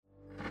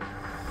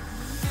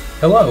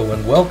Hello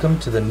and welcome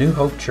to the New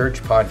Hope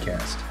Church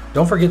podcast.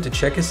 Don't forget to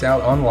check us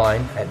out online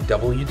at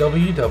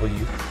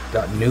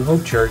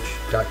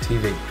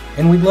www.newhopechurch.tv.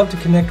 And we'd love to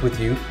connect with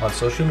you on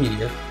social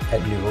media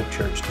at New Hope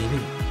Church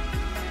TV.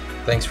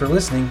 Thanks for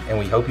listening, and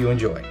we hope you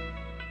enjoy.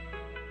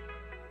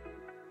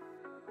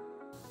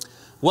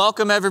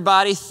 Welcome,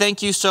 everybody.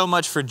 Thank you so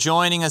much for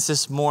joining us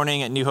this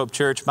morning at New Hope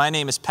Church. My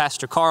name is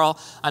Pastor Carl.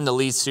 I'm the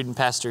lead student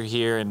pastor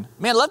here. And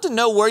man, I'd love to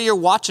know where you're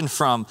watching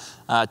from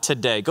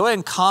today. Go ahead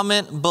and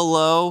comment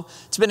below.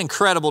 It's been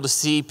incredible to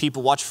see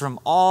people watch from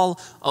all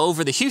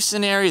over the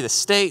Houston area, the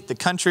state, the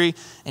country,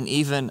 and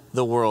even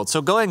the world.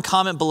 So go ahead and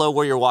comment below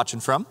where you're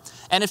watching from.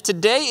 And if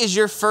today is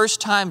your first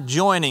time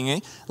joining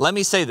me, let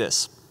me say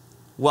this.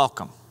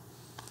 Welcome.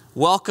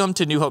 Welcome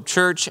to New Hope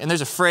Church. And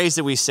there's a phrase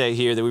that we say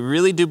here that we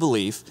really do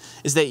believe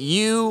is that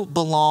you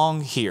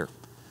belong here.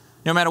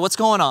 No matter what's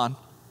going on,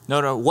 no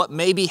matter what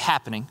may be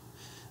happening,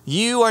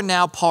 you are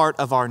now part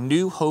of our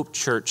New Hope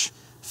Church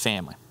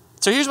family.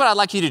 So here's what I'd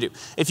like you to do.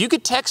 If you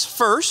could text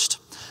first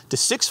to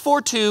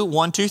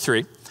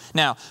 642-123.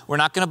 Now, we're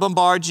not going to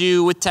bombard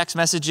you with text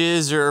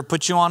messages or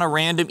put you on a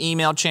random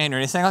email chain or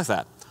anything like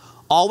that.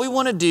 All we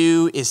want to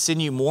do is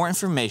send you more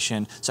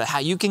information so how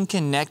you can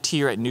connect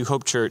here at New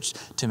Hope Church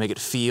to make it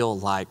feel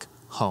like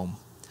home.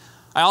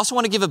 I also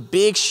want to give a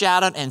big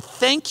shout out and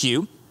thank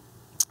you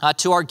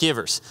to our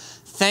givers.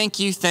 Thank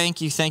you.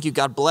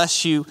 God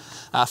bless you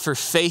for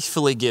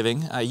faithfully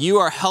giving. You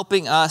are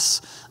helping us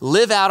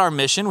live out our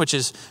mission, which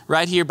is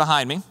right here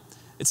behind me.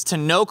 It's to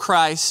know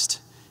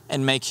Christ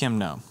and make him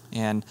known.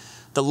 And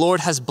the Lord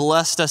has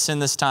blessed us in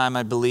this time,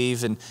 I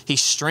believe, and he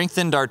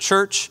strengthened our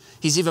church.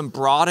 He's even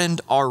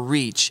broadened our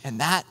reach, and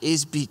that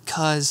is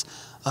because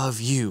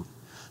of you.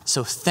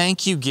 So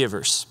thank you,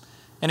 givers.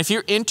 And if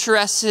you're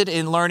interested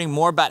in learning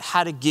more about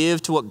how to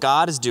give to what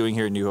God is doing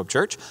here at New Hope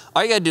Church,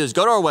 all you got to do is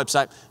go to our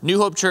website,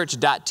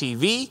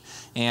 newhopechurch.tv,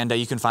 and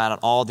you can find out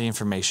all the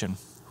information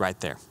right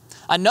there.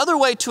 Another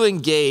way to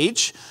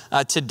engage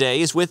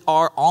today is with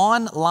our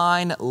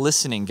online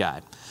listening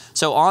guide.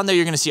 So on there,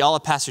 you're going to see all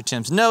of Pastor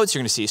Tim's notes. You're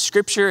going to see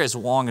scripture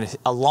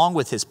along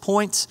with his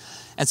points.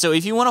 And so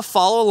if you want to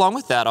follow along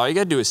with that, all you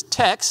got to do is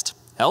text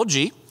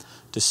LG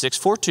to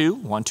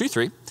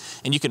 642-123,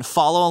 and you can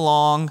follow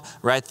along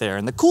right there.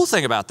 And the cool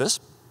thing about this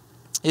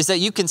is that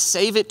you can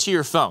save it to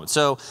your phone.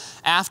 So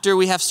after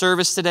we have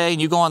service today and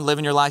you go on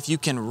living your life, you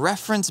can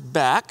reference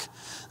back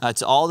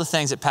to all the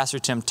things that Pastor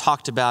Tim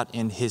talked about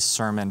in his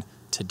sermon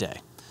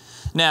today.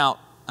 Now,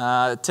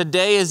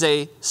 today is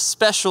a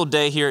special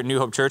day here at New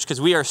Hope Church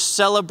because we are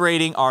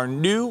celebrating our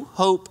New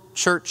Hope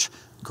Church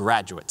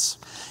graduates.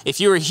 If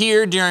you were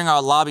here during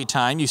our lobby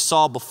time, you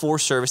saw before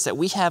service that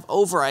we have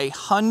over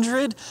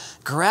 100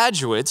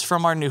 graduates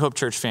from our New Hope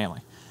Church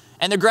family.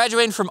 And they're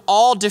graduating from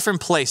all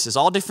different places,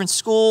 all different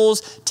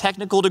schools,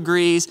 technical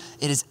degrees.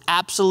 It is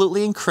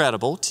absolutely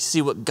incredible to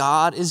see what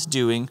God is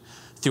doing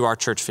through our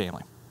church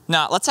family.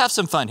 Now, let's have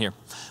some fun here.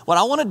 What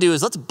I want to do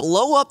is let's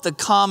blow up the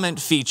comment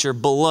feature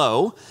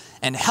below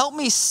and help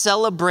me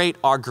celebrate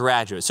our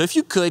graduates. So if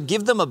you could,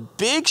 give them a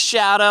big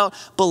shout out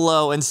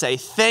below and say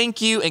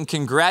thank you and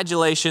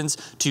congratulations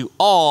to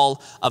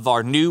all of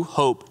our New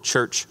Hope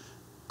Church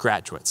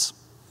graduates.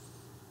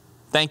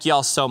 Thank you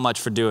all so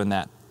much for doing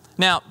that.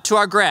 Now, to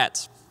our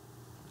grads,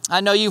 I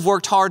know you've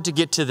worked hard to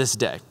get to this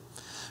day,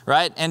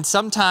 right? And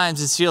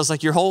sometimes it feels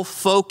like your whole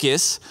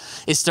focus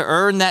is to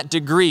earn that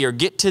degree or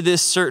get to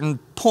this certain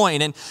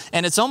point.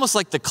 And it's almost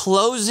like the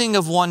closing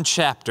of one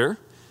chapter.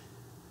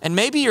 And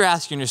maybe you're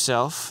asking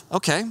yourself,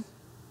 okay,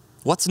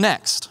 what's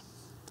next?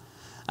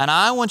 And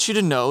I want you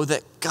to know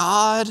that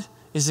God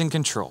is in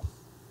control.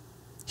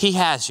 He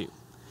has you.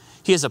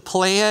 He has a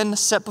plan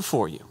set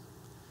before you.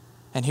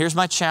 And here's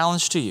my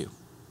challenge to you.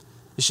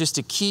 It's just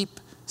to keep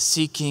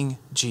seeking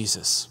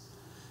Jesus.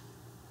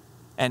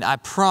 And I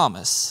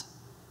promise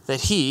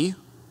that he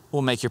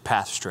will make your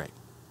path straight.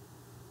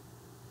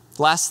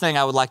 Last thing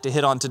I would like to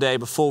hit on today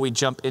before we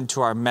jump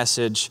into our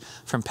message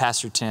from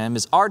Pastor Tim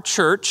is our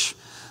church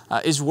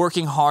is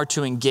working hard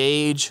to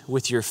engage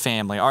with your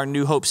family. Our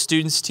New Hope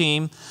students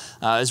team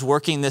is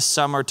working this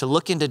summer to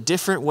look into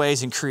different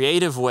ways and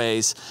creative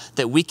ways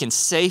that we can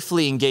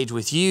safely engage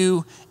with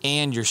you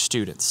and your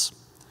students.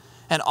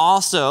 And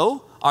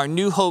also, our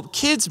New Hope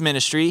Kids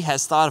Ministry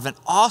has thought of an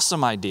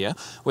awesome idea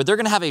where they're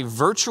going to have a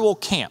virtual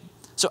camp.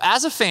 So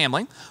as a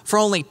family, for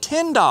only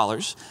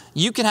 $10,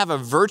 you can have a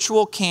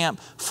virtual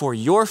camp for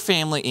your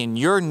family and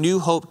your New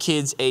Hope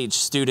Kids age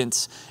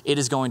students. It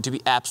is going to be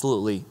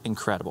absolutely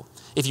incredible.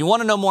 If you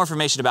want to know more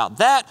information about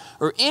that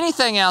or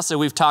anything else that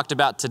we've talked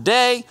about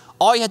today,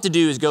 all you have to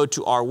do is go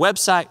to our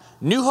website,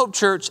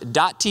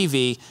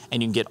 newhopechurch.tv,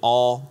 and you can get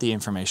all the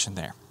information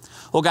there.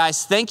 Well,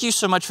 guys, thank you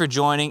so much for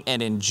joining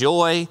and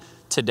enjoy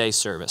today's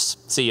service.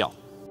 See y'all.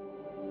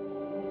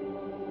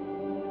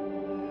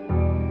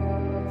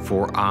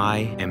 For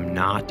I am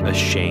not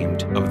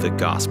ashamed of the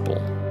gospel,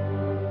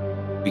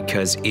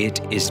 because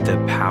it is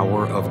the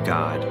power of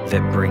God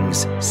that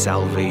brings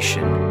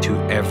salvation to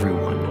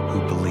everyone who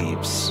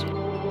believes.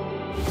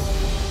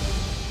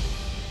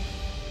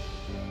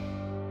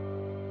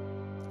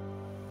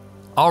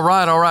 All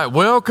right.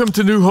 Welcome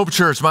to New Hope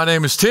Church. My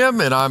name is Tim,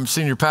 and I'm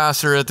senior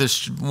pastor at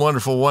this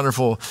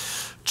wonderful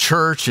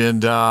church,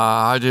 and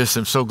I just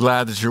am so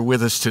glad that you're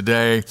with us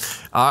today.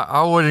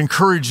 I would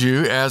encourage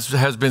you, as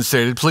has been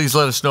stated, please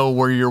let us know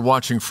where you're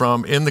watching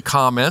from in the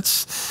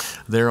comments.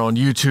 They're on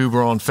YouTube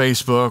or on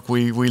Facebook.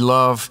 We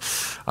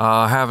love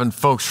having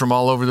folks from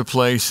all over the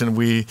place, and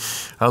we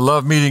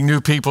love meeting new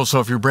people. So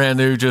if you're brand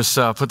new, just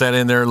put that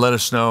in there and let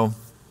us know.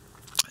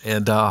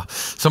 And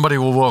somebody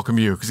will welcome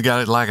you, because you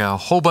got like a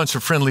whole bunch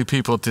of friendly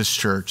people at this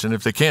church. And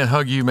if they can't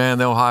hug you, man,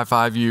 they'll high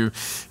five you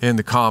in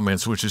the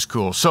comments, which is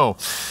cool. So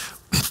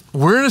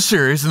we're in a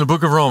series in the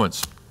book of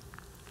Romans.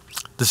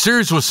 The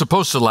series was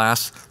supposed to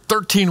last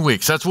 13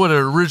 weeks. That's what it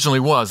originally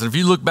was. And if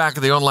you look back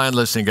at the online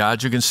listening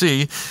guide, you can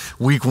see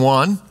week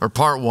 1 or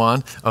part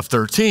 1 of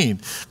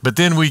 13. But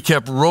then we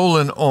kept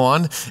rolling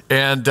on,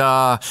 and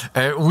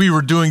we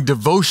were doing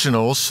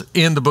devotionals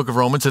in the book of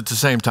Romans at the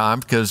same time,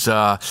 because,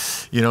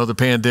 the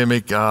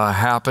pandemic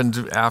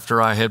happened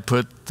after I had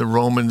put the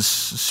Romans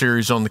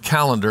series on the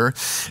calendar.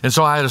 And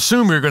so I had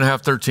assumed we were going to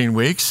have 13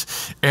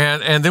 weeks.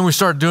 And then we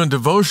started doing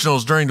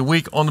devotionals during the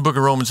week on the book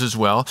of Romans as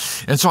well.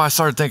 And so I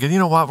started thinking, you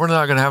know what, we're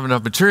not going to have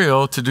enough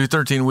material to do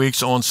 13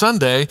 weeks on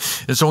Sunday.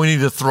 And so we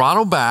need to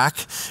throttle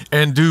back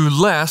and do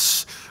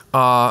less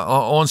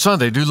on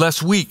Sunday, do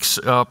less weeks,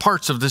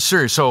 parts of this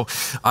series. So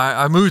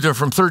I moved it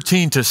from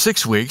 13 to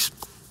 6 weeks.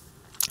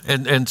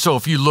 And so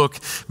if you look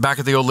back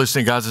at the old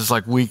listening guides, it's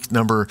like week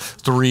number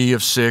 3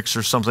 of 6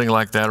 or something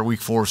like that, or week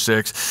 4 of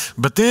 6.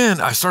 But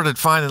then I started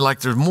finding like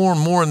there's more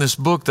and more in this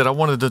book that I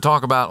wanted to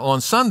talk about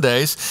on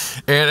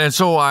Sundays. And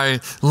so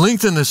I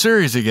lengthened the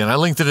series again. I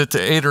lengthened it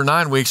to 8 or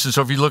 9 weeks. And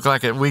so if you look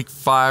like at week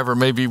 5 or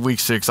maybe week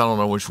 6, I don't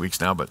know which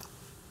weeks now, but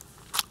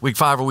week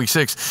 5 or week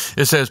 6,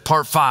 it says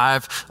part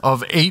 5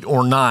 of 8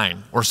 or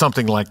 9 or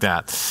something like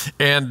that.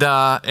 And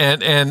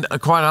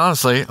quite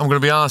honestly, I'm going to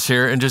be honest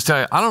here and just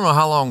tell you, I don't know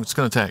how long it's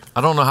going to take.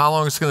 I don't know how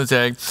long it's going to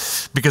take,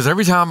 because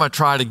every time I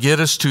try to get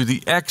us to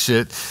the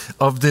exit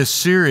of this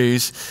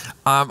series,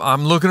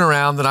 I'm looking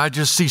around and I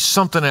just see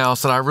something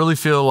else that I really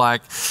feel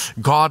like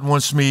God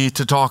wants me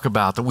to talk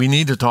about, that we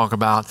need to talk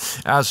about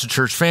as a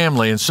church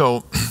family. And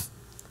so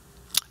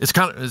It's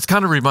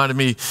kind of reminded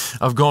me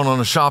of going on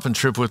a shopping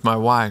trip with my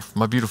wife,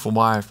 my beautiful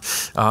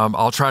wife.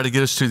 I'll try to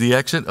get us to the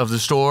exit of the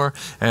store,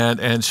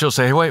 and she'll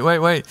say, hey,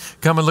 wait,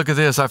 come and look at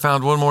this. I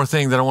found one more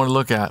thing that I want to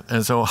look at.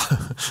 And so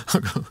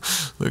I'll go,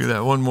 look at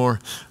that one more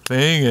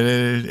thing,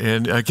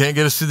 and I can't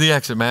get us to the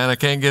exit, man. I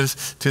can't get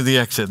us to the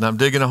exit. And I'm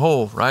digging a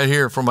hole right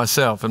here for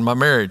myself and my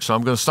marriage, so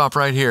I'm going to stop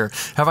right here.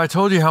 Have I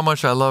told you how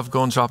much I love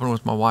going shopping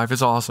with my wife?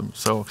 It's awesome.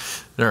 So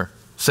there,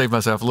 saved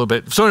myself a little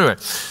bit. So anyway,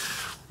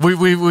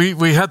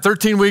 We had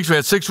 13 weeks, we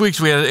had 6 weeks,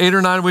 we had 8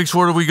 or 9 weeks.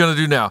 What are we going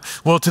to do now?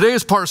 Well, today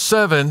is part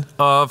 7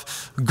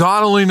 of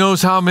God Only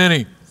Knows How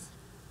Many.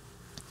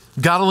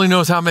 God only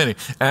knows how many.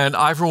 And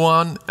I, for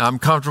one, I'm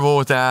comfortable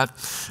with that,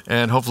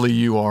 and hopefully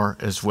you are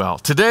as well.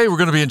 Today, we're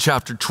going to be in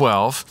chapter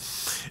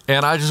 12,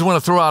 and I just want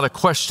to throw out a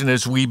question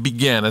as we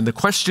begin. And the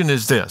question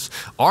is this: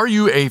 are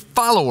you a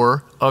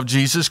follower of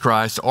Jesus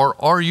Christ, or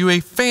are you a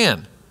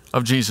fan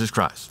of Jesus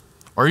Christ?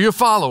 Are you a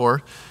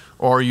follower,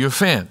 or are you a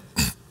fan?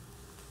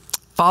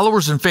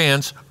 Followers and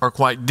fans are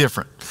quite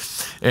different.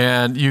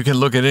 And you can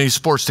look at any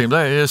sports team.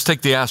 Let's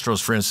take the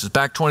Astros, for instance.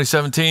 Back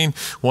 2017,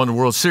 won the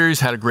World Series,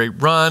 had a great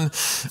run.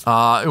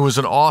 It was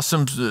an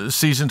awesome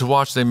season to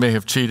watch. They may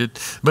have cheated,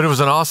 but it was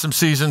an awesome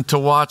season to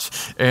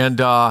watch. And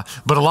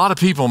but a lot of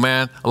people,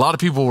 man,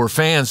 were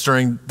fans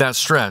during that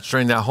stretch,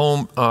 during that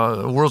home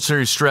World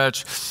Series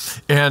stretch.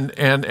 And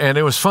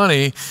it was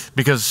funny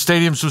because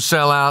stadiums would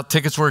sell out,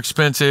 tickets were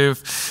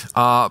expensive,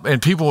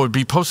 and people would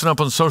be posting up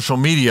on social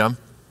media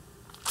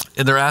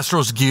in their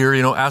Astros gear.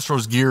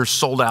 Astros gear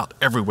sold out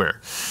everywhere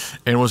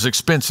and was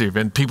expensive.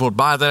 And people would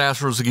buy that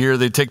Astros gear.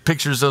 They'd take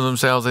pictures of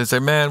themselves. They'd say,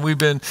 man, we've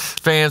been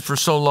fans for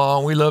so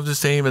long. We love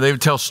this team. And they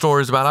would tell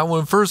stories about, I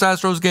went first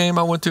Astros game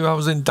I went to, I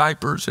was in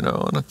diapers, and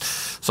I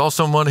saw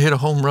someone hit a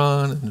home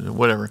run and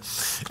whatever.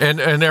 And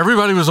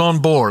everybody was on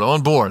board.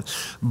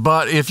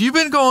 But if you've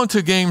been going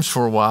to games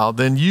for a while,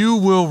 then you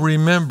will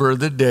remember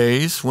the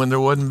days when there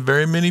wasn't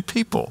very many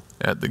people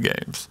at the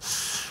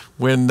games.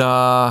 When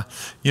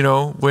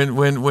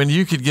when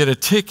you could get a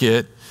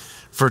ticket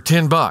for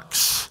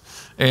 $10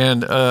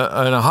 and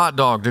a hot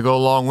dog to go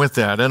along with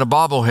that, and a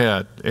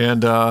bobblehead,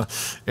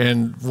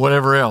 and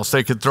whatever else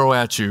they could throw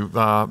at you,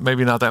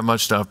 maybe not that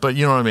much stuff, but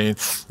you know what I mean.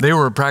 They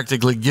were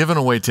practically giving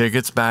away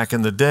tickets back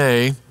in the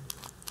day,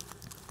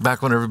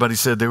 back when everybody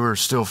said they were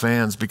still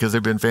fans because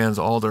they've been fans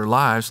all their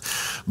lives.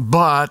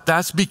 But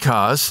that's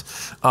because,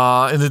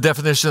 in the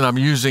definition I'm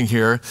using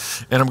here,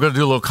 and I'm going to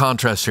do a little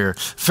contrast here,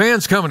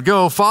 fans come and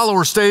go,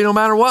 followers stay no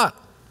matter what.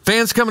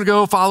 Fans come and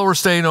go, followers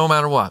stay no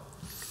matter what.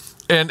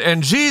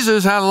 And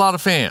Jesus had a lot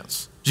of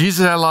fans. He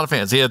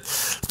had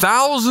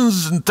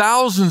thousands and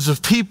thousands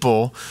of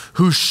people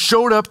who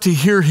showed up to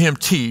hear him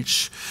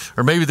teach,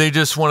 or maybe they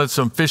just wanted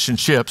some fish and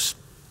chips.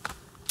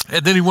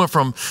 And then he went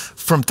from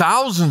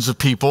thousands of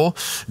people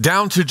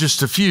down to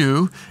just a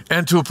few,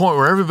 and to a point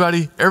where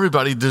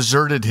everybody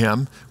deserted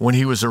him when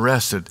he was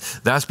arrested.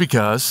 That's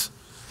because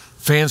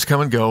Fans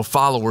come and go,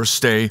 followers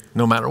stay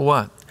no matter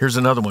what. Here's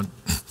another one.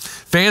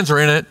 Fans are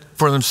in it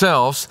for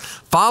themselves.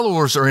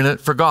 Followers are in it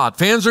for God.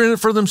 Fans are in it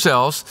for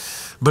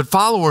themselves, but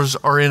followers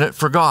are in it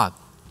for God.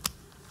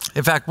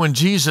 In fact, when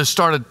Jesus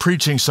started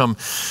preaching some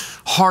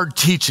hard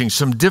teaching,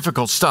 some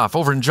difficult stuff,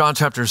 over in John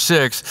chapter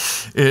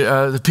 6,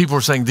 the people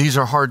were saying, these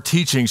are hard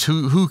teachings.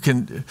 Who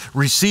can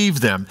receive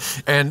them?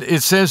 And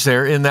it says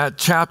there in that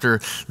chapter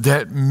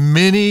that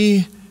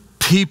many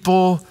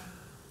people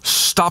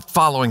stopped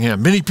following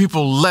him. Many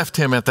people left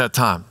him at that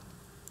time.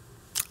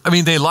 I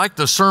mean, they liked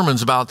the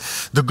sermons about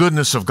the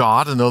goodness of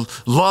God and the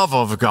love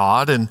of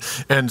God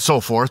and so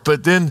forth.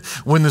 But then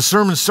when the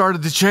sermons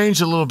started to change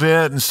a little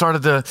bit and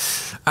started to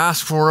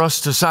ask for us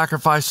to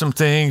sacrifice some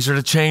things or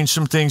to change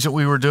some things that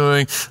we were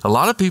doing, a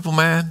lot of people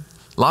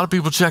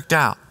checked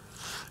out.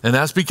 And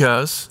that's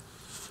because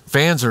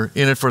fans are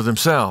in it for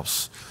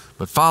themselves,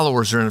 but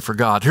followers are in it for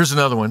God. Here's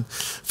another one.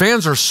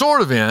 Fans are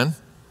sort of in,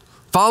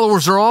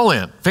 followers are all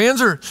in.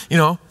 Fans are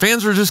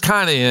just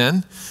kind of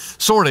in,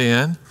 sort of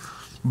in.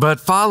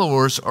 But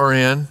followers are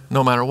in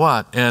no matter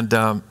what. And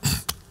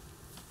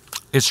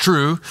it's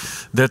true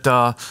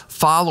that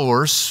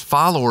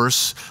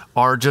followers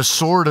are just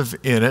sort of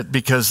in it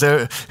because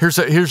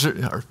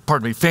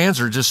fans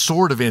are just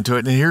sort of into it.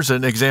 And here's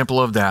an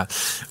example of that.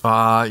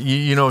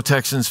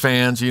 Texans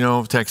fans,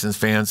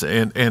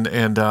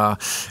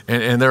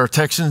 and there are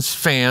Texans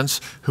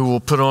fans who will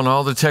put on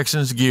all the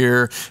Texans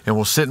gear and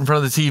will sit in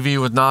front of the TV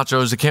with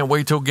nachos. They can't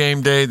wait till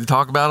game day. They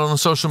talk about it on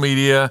social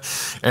media.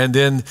 And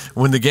then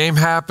when the game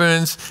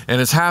happens and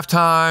it's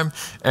halftime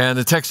and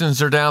the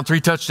Texans are down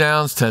 3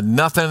 touchdowns to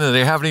nothing and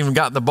they haven't even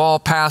gotten the ball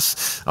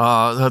past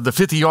the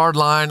 50-yard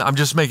line. I'm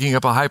just making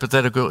up a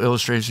hypothetical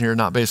illustration here,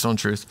 not based on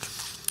truth.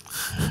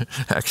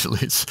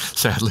 Actually,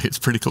 sadly, it's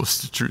pretty close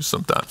to truth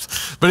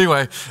sometimes. But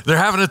anyway, they're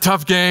having a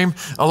tough game.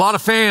 A lot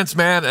of fans,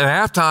 man, at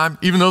halftime,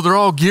 even though they're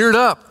all geared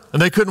up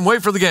and they couldn't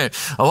wait for the game,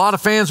 a lot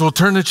of fans will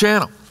turn the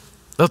channel.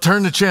 They'll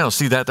turn the channel.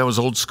 See, that was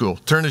old school.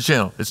 Turn the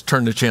channel. It's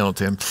turn the channel,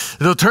 Tim.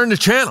 They'll turn the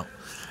channel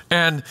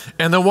and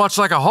they'll watch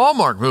like a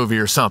Hallmark movie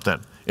or something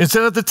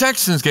instead of the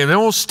Texans game. They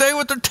won't stay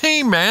with their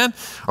team, man,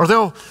 or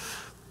they'll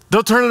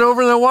turn it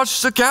over and they'll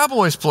watch the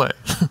Cowboys play.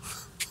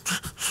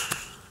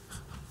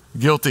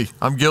 Guilty.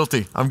 I'm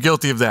guilty. I'm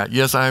guilty of that.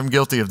 Yes, I am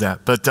guilty of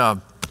that. But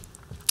I'm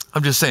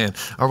just saying,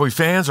 are we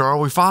fans or are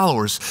we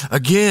followers?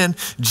 Again,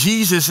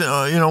 Jesus,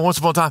 once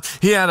upon a time,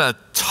 he had a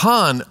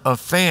ton of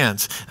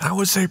fans. And I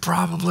would say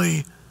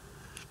probably,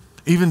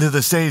 even to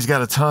this day, he's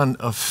got a ton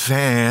of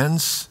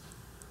fans.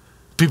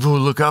 People who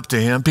look up to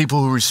him,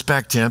 people who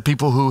respect him,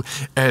 people who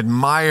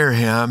admire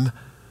him.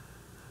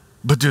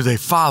 But do they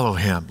follow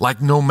him?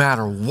 Like no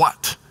matter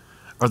what,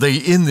 are they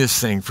in this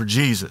thing for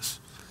Jesus?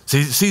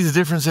 See the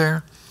difference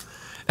there?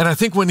 And I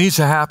think what needs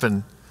to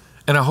happen,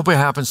 and I hope it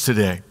happens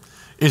today,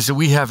 is that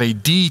we have a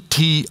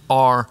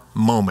DTR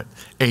moment.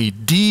 A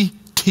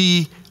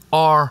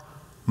DTR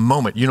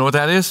moment. You know what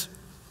that is?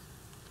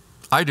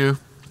 I do,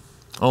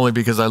 only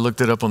because I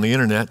looked it up on the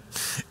internet.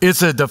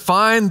 It's a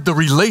define the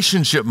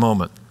relationship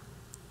moment.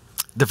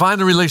 Define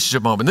the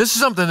relationship moment. This is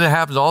something that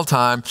happens all the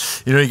time.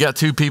 You got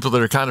two people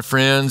that are kind of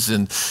friends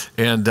and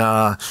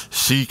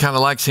she kind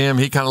of likes him,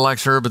 he kind of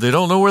likes her, but they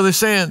don't know where they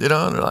stand. They're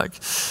like,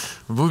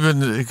 we've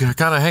been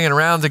kind of hanging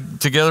around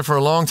together for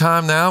a long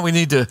time now. We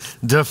need to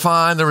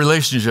define the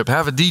relationship,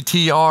 have a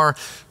DTR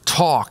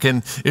talk,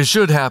 and it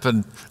should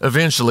happen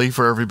eventually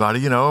for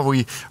everybody. Are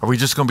we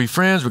just going to be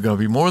friends? We're going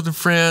to be more than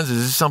friends?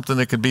 Is this something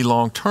that could be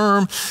long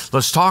term?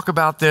 Let's talk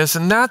about this.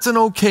 And that's an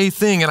okay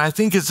thing. And I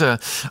think it's a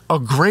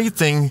great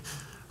thing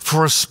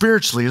for us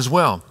spiritually as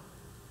well.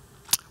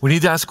 We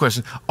need to ask the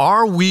question,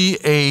 are we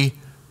a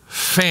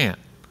fan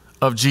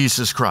of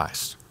Jesus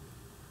Christ?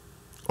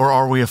 Or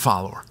are we a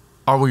follower?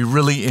 Are we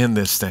really in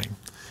this thing?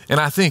 And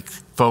I think,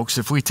 folks,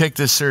 if we take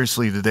this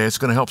seriously today, it's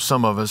going to help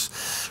some of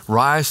us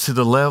rise to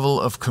the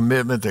level of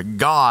commitment that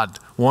God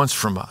wants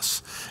from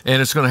us.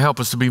 And it's going to help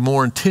us to be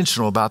more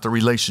intentional about the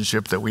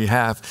relationship that we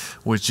have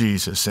with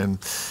Jesus. And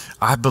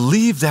I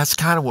believe that's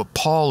kind of what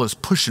Paul is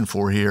pushing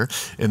for here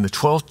in the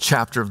 12th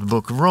chapter of the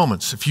book of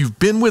Romans. If you've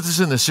been with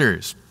us in this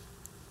series,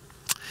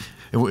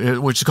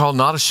 which is called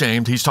Not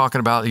Ashamed. He's talking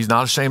about he's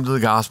not ashamed of the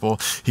gospel.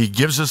 He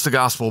gives us the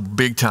gospel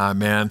big time,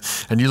 man.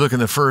 And you look in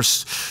the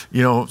first,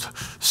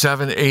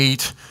 7,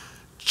 8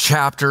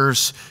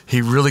 chapters,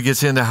 he really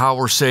gets into how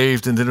we're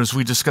saved. And then as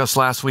we discussed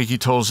last week, he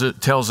tells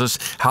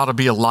us how to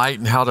be a light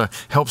and how to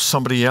help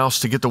somebody else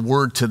to get the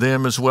word to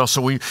them as well.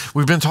 So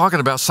we've been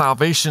talking about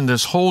salvation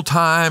this whole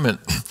time, and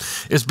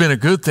it's been a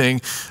good thing.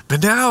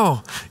 But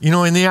now,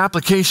 in the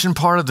application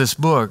part of this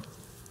book,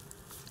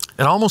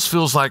 it almost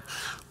feels like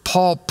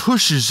Paul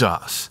pushes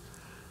us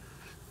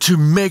to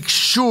make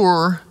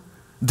sure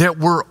that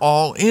we're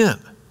all in.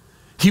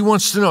 He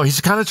wants to know,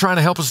 he's kind of trying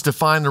to help us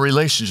define the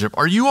relationship.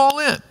 Are you all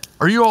in?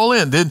 Are you all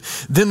in? Then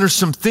there's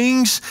some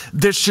things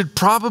that should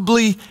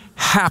probably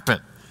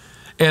happen.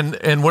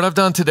 And what I've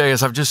done today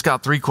is I've just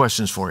got 3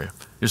 questions for you.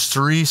 It's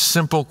 3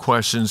 simple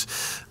questions,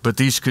 but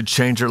these could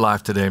change your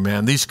life today,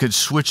 man. These could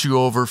switch you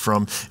over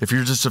from, if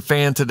you're just a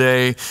fan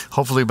today,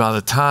 hopefully by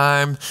the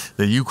time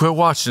that you quit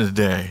watching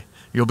today,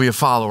 you'll be a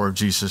follower of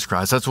Jesus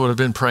Christ. That's what I've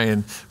been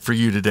praying for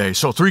you today.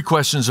 So 3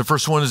 questions. The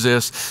first one is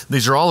this.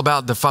 These are all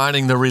about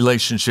defining the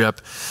relationship.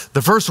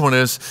 The first one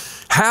is,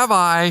 have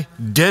I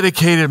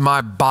dedicated my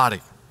body?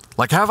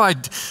 Like, have I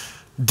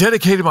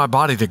dedicated my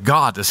body to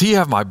God? Does he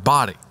have my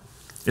body?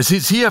 Does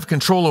he have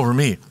control over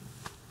me?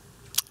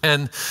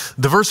 And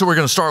the verse that we're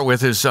going to start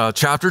with is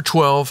chapter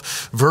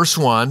 12, verse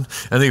 1.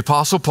 And the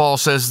Apostle Paul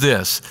says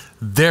this,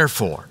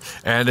 therefore.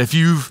 And if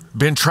you've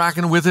been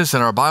tracking with us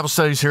in our Bible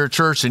studies here at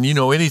church, and you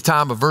know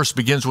anytime a verse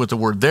begins with the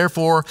word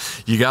therefore,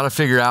 you got to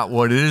figure out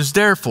what it is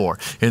there for.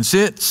 And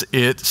since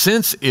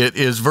it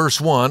is verse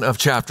 1 of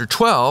chapter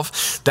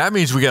 12, that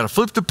means we got to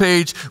flip the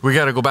page. We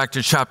got to go back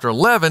to chapter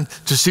 11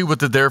 to see what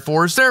the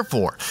therefore is there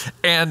for.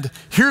 And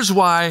here's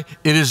why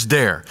it is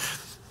there.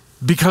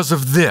 Because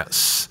of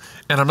this.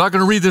 And I'm not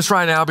going to read this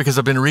right now because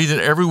I've been reading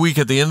it every week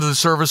at the end of the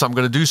service. I'm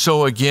going to do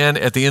so again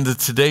at the end of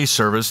today's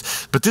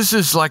service. But this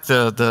is like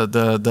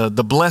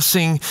the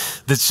blessing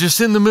that's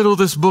just in the middle of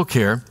this book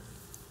here.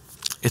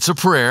 It's a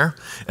prayer,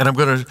 and I'm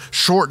going to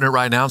shorten it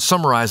right now and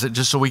summarize it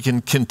just so we can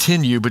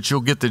continue, but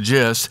you'll get the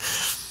gist.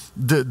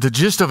 The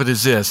gist of it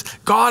is this.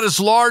 God is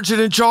large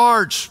and in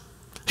charge.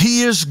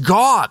 He is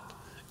God,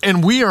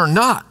 and we are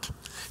not.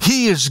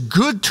 He is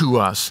good to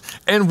us,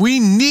 and we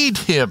need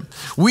him.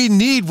 We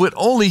need what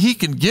only he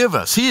can give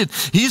us.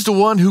 He's the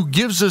one who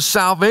gives us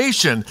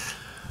salvation.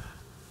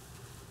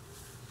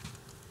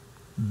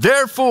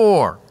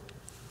 Therefore,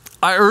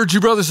 I urge you,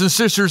 brothers and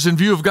sisters, in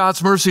view of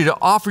God's mercy, to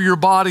offer your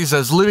bodies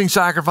as living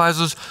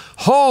sacrifices,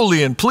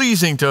 holy and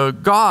pleasing to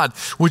God,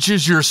 which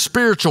is your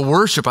spiritual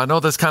worship. I know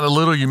that's kind of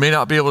little. You may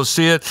not be able to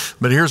see it,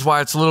 but here's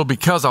why it's little,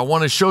 because I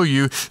want to show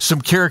you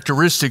some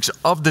characteristics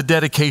of the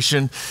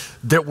dedication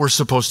that we're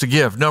supposed to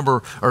give.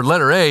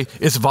 Letter A,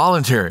 it's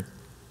voluntary.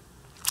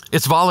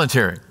 It's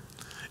voluntary.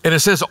 And it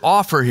says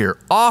offer here.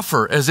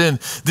 Offer, as in,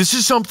 this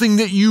is something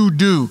that you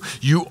do.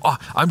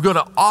 I'm going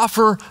to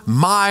offer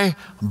my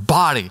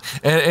body.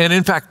 And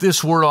in fact,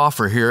 this word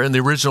offer here in the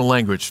original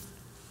language,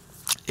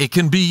 it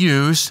can be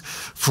used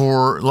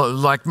for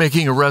like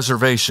making a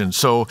reservation.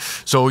 So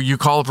you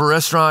call up a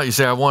restaurant, you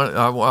say, I want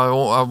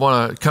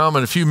to come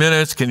in a few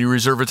minutes. Can you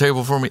reserve a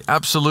table for me?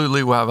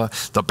 Absolutely. We'll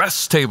have the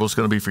best table is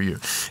going to be for you.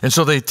 And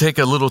so they take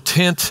a little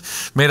tent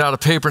made out of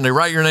paper and they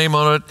write your name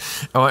on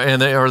it,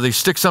 and they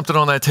stick something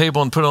on that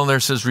table and put it on there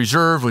that says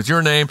reserved with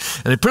your name,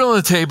 and they put it on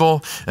the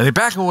table and they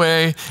back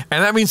away,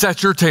 and that means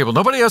that's your table.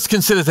 Nobody else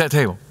can sit at that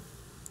table.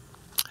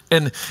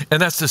 And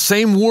that's the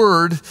same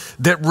word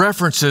that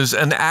references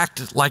an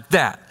act like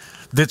that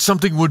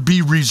something would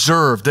be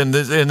reserved, and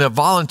a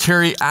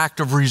voluntary act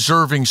of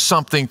reserving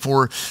something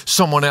for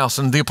someone else.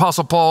 And the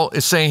Apostle Paul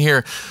is saying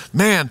here,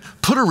 man,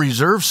 put a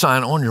reserve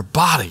sign on your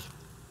body.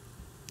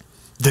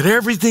 That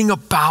everything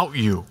about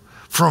you,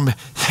 from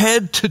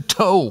head to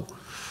toe,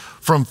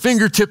 from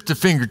fingertip to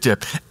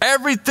fingertip,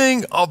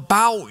 everything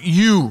about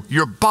you,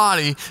 your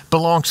body,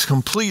 belongs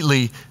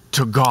completely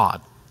to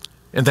God.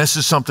 And this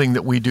is something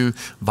that we do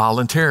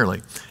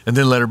voluntarily. And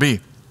then letter B,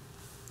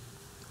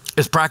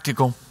 it's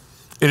practical.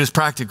 It is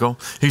practical.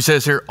 He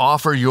says here,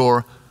 offer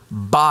your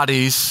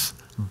bodies.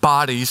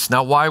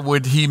 Now, why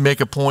would he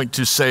make a point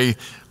to say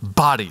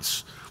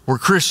bodies? We're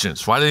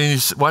Christians. Why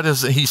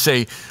doesn't he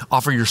say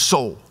offer your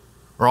soul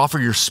or offer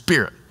your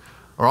spirit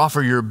or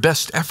offer your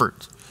best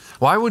effort?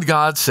 Why would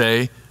God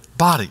say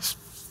bodies?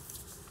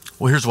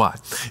 Well, here's why.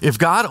 If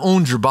God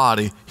owns your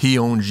body, he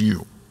owns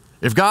you.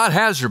 If God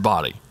has your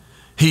body,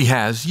 he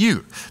has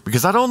you.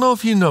 Because I don't know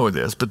if you know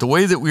this, but the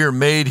way that we are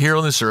made here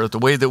on this earth, the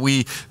way that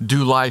we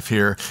do life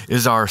here,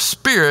 is our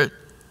spirit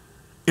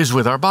is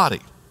with our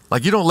body.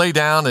 Like you don't lay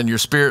down and your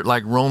spirit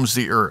like roams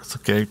the earth,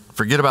 okay?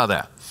 Forget about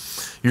that.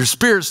 Your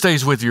spirit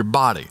stays with your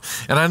body.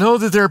 And I know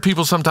that there are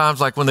people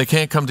sometimes, like when they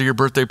can't come to your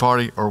birthday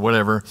party or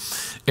whatever,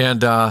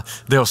 and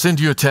they'll send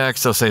you a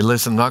text, they'll say,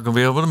 listen, I'm not going to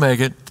be able to make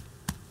it,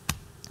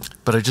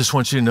 but I just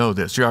want you to know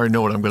this. You already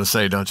know what I'm going to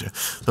say, don't you?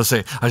 They'll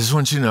say, I just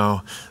want you to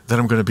know that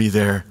I'm going to be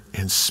there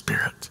in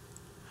spirit.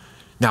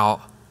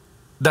 Now,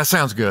 that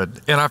sounds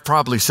good, and I've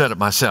probably said it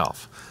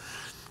myself.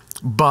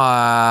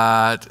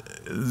 But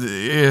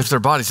if their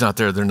body's not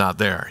there, they're not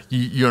there.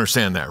 You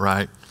understand that,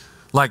 right?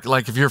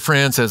 Like if your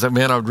friend says,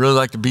 man, I would really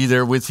like to be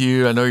there with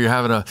you. I know you're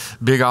having a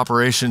big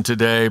operation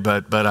today,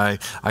 but I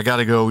got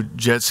to go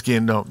jet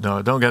skiing. No,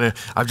 don't got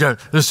to.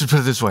 Let's just put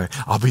it this way.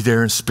 I'll be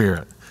there in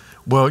spirit.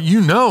 Well,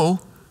 you know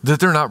that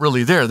they're not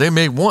really there. They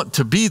may want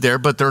to be there,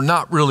 but they're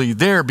not really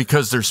there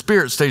because their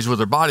spirit stays with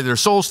their body. Their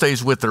soul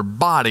stays with their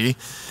body.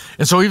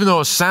 And so even though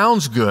it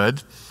sounds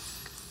good,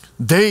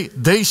 they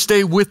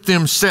stay with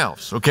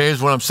themselves, okay, is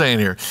what I'm saying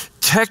here.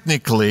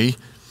 Technically,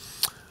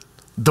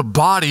 the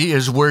body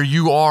is where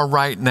you are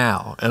right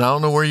now. And I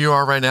don't know where you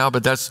are right now,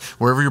 but that's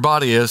wherever your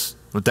body is,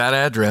 with that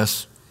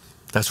address,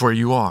 that's where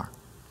you are.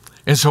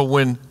 And so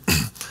when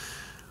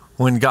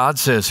God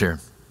says here,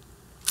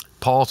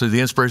 Paul, through the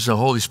inspiration of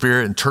the Holy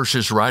Spirit, and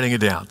Tertius writing it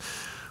down,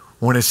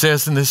 when it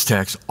says in this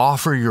text,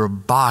 offer your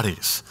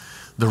bodies,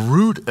 the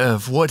root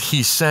of what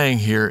he's saying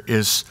here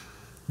is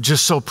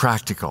just so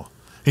practical.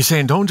 He's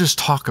saying, don't just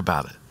talk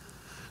about it.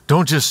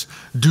 Don't just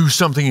do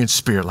something in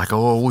spirit, like,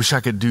 oh, I wish I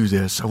could do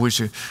this. I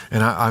wish, if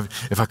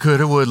I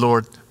could, I would,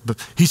 Lord.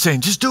 But he's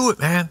saying, just do it,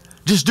 man.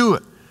 Just do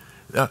it.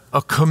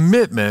 A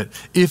commitment,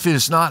 if it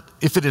is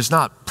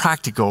not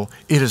practical,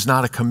 it is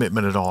not a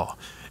commitment at all.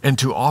 And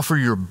to offer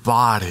your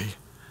body,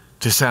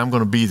 to say, I'm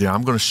going to be there,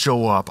 I'm going to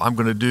show up, I'm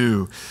going to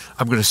do,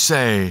 I'm going to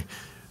say,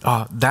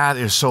 that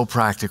is so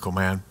practical,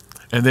 man.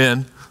 And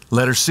then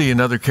letter C,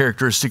 another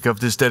characteristic of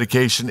this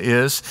dedication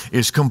is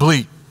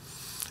complete.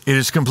 It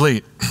is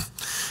complete.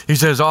 He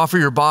says, offer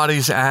your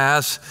bodies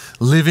as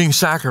living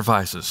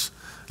sacrifices.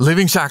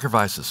 Living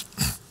sacrifices.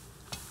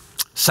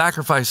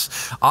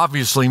 Sacrifice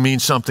obviously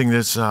means something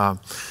that's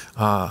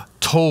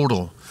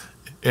total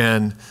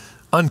and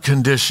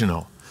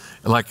unconditional.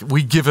 Like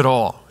we give it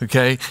all,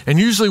 okay? And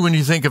usually when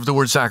you think of the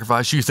word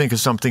sacrifice, you think of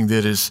something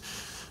that is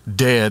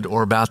dead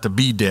or about to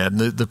be dead.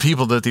 And the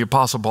people that the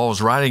Apostle Paul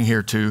was writing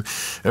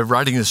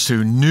this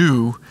to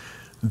knew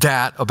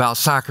that about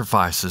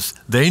sacrifices.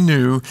 They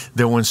knew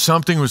that when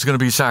something was going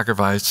to be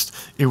sacrificed,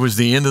 it was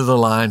the end of the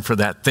line for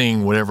that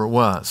thing, whatever it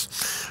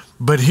was.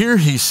 But here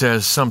he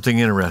says something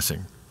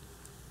interesting.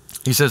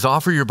 He says,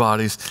 offer your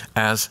bodies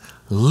as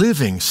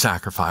living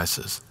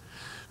sacrifices,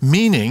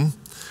 meaning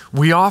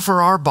we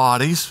offer our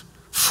bodies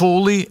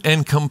fully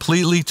and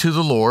completely to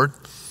the Lord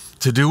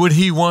to do what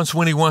he wants,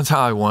 when he wants,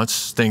 how he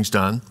wants things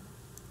done.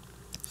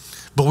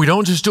 But we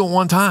don't just do it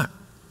one time.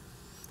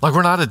 Like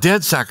we're not a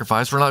dead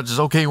sacrifice. We're not just,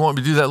 okay, you want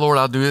me to do that, Lord,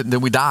 I'll do it, and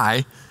then we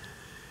die.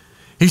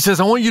 He says,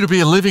 I want you to be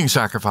a living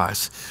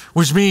sacrifice,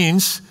 which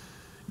means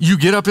you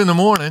get up in the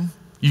morning,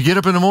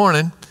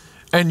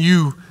 and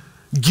you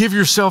give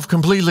yourself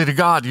completely to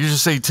God. You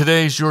just say,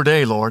 today's your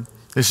day, Lord.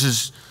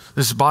 This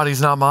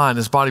body's not mine.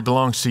 This body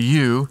belongs to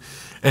you.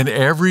 And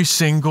every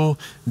single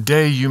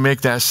day you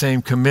make that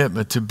same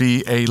commitment to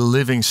be a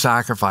living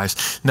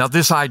sacrifice. Now,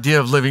 this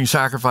idea of living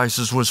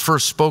sacrifices was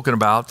first spoken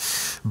about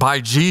by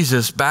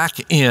Jesus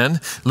back in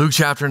Luke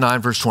chapter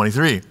 9, verse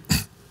 23.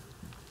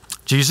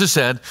 Jesus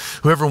said,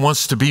 whoever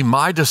wants to be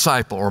my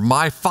disciple or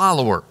my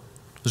follower,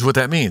 is what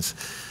that means.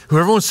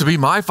 Whoever wants to be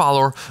my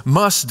follower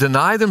must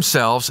deny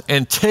themselves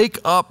and take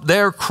up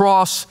their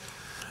cross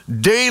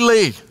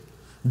daily,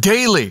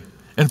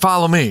 and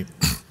follow me.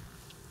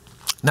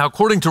 Now,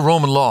 according to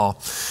Roman law,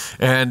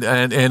 and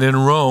in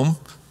Rome,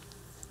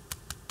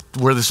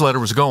 where this letter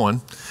was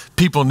going,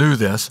 people knew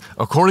this.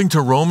 According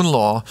to Roman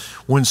law,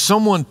 when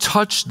someone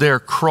touched their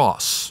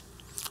cross,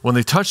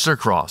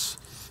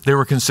 they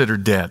were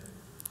considered dead.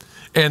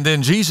 And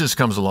then Jesus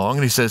comes along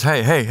and he says,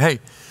 hey,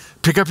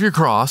 pick up your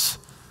cross,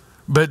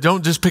 but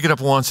don't just pick it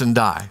up once and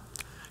die.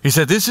 He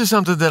said, this is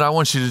something that I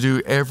want you to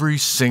do every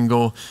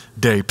single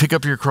day. Pick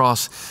up your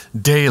cross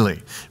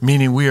daily,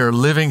 meaning we are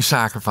living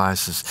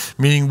sacrifices,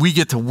 meaning we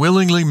get to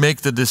willingly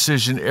make the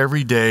decision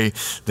every day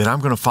that I'm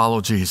going to follow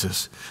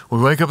Jesus.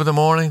 We wake up in the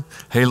morning,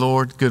 hey,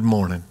 Lord, good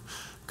morning.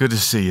 Good to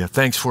see you.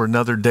 Thanks for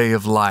another day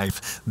of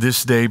life.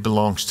 This day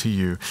belongs to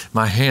you.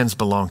 My hands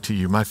belong to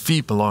you. My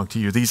feet belong to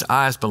you. These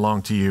eyes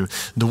belong to you.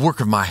 The work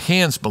of my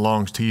hands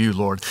belongs to you,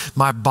 Lord.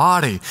 My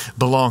body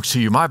belongs to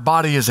you. My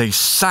body is a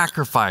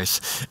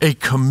sacrifice, a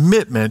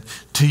commitment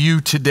to you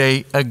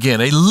today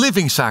again, a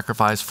living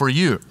sacrifice for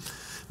you.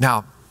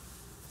 Now,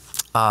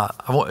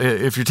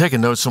 if you're taking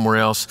notes somewhere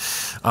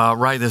else,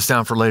 write this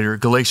down for later.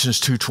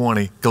 Galatians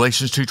 2:20.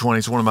 Galatians 2:20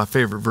 is one of my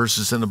favorite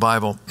verses in the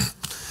Bible.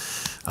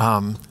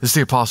 This is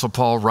the Apostle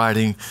Paul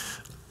writing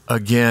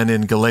again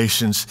in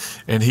Galatians,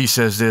 and he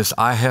says this,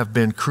 I have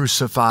been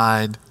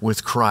crucified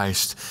with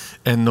Christ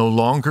and no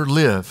longer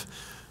live,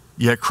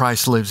 yet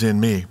Christ lives in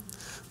me.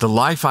 The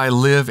life I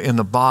live in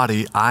the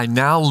body, I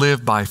now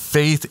live by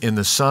faith in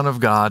the Son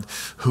of God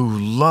who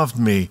loved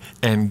me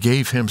and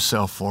gave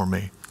himself for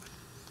me.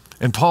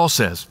 And Paul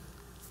says,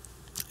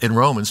 in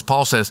Romans,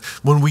 Paul says,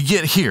 when we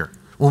get here,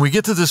 when we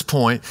get to this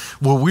point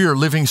where we are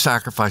living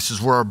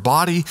sacrifices, where our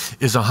body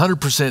is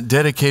 100%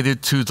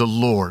 dedicated to the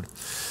Lord,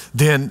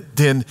 then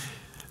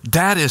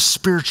that is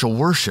spiritual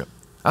worship.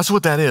 That's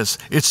what that is.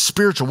 It's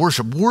spiritual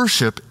worship.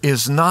 Worship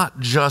is not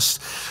just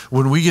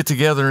when we get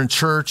together in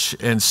church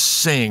and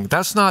sing.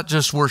 That's not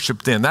just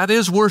worship then. That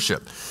is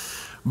worship.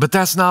 But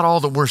that's not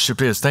all that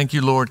worship is. Thank you,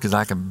 Lord, because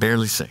I can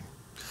barely sing.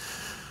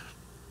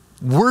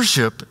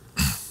 Worship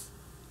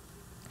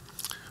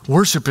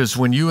is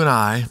when you and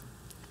I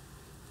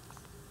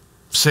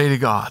say to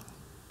God,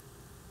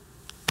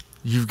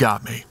 you've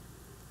got me.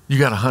 You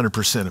got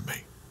 100% of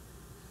me.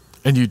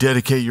 And you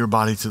dedicate your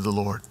body to the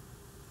Lord.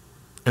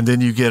 And then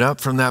you get up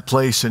from that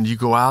place and you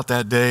go out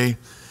that day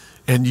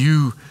and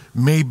you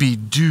maybe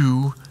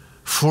do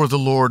for the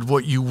Lord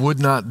what you would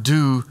not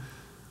do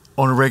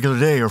on a regular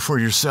day or for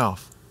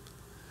yourself.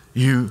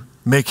 You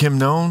make him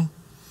known.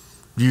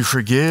 You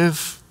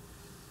forgive.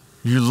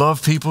 You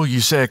love people. You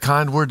say a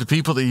kind word to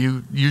people that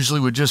you usually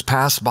would just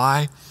pass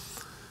by.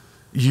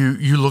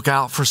 You look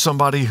out for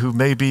somebody who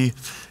maybe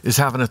is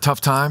having a tough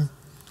time.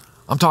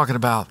 I'm talking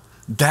about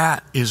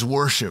that is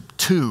worship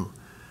too.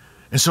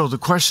 And so the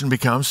question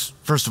becomes,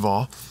 first of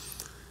all,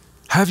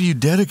 have you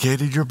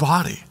dedicated your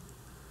body?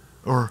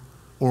 Or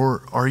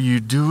are you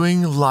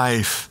doing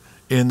life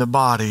in the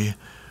body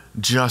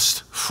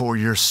just for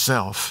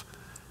yourself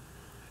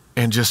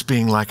and just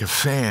being like a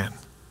fan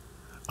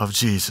of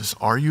Jesus?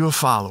 Are you a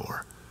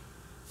follower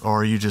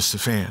or are you just a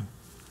fan?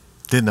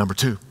 Then number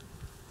 2.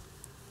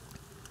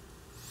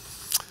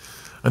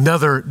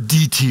 Another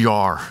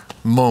DTR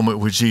moment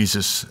with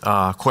Jesus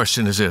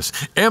question is this: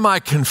 am I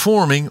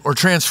conforming or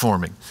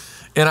transforming?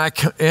 And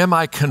am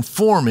I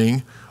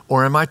conforming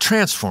or am I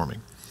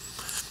transforming?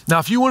 Now,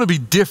 if you want to be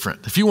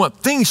different, if you want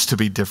things to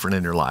be different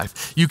in your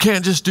life, you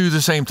can't just do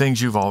the same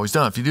things you've always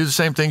done. If you do the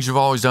same things you've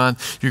always done,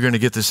 you're going to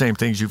get the same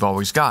things you've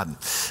always gotten.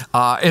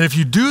 And if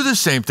you do the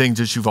same things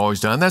that you've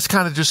always done, that's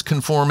kind of just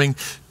conforming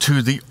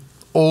to the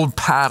old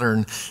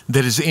pattern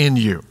that is in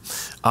you.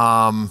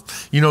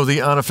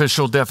 The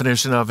unofficial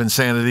definition of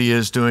insanity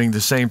is doing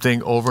the same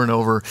thing over and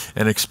over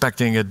and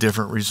expecting a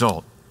different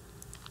result.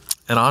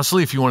 And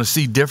honestly, if you want to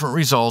see different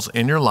results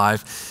in your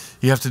life,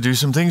 you have to do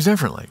some things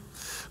differently.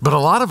 But a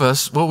lot of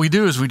us, what we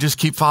do is we just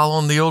keep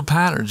following the old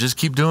pattern, just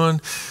keep doing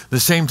the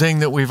same thing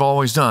that we've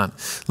always done.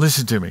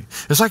 Listen to me.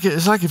 It's like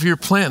if you're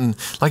planting,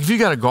 like if you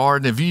got a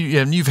garden,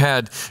 and you've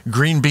had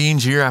green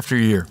beans year after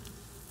year,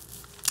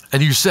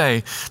 and you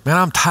say, man,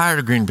 I'm tired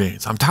of green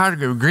beans.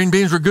 Green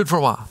beans were good for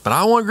a while, but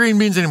I don't want green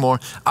beans anymore.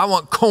 I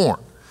want corn.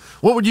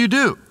 What would you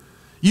do?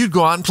 You'd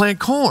go out and plant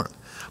corn.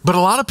 But a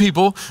lot of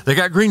people, they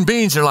got green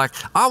beans. They're like,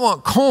 I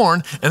want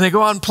corn, and they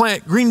go out and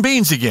plant green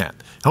beans again.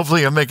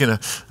 Hopefully I'm making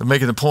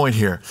the point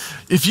here.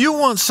 If you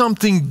want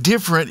something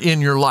different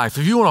in your life,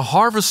 if you want to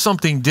harvest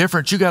something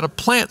different, you got to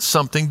plant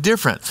something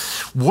different.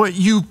 What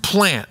you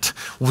plant,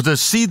 the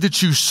seed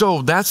that you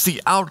sow, that's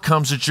the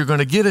outcomes that you're going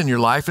to get in your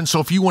life. And so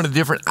if you want a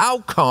different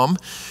outcome,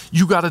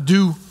 you got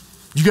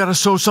to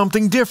sow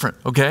something different,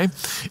 okay?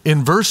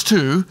 In verse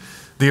 2,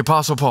 the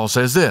Apostle Paul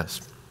says this: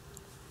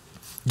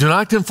 do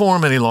not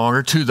conform any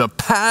longer to the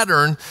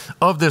pattern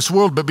of this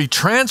world, but be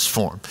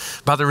transformed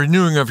by the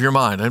renewing of your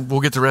mind. And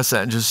we'll get the rest of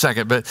that in just a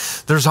second.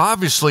 But there's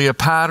obviously a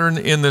pattern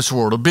in this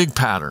world, a big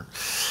pattern.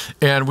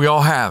 And we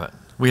all have it.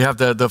 We have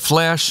the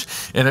flesh,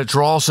 and it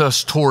draws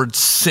us towards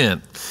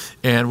sin.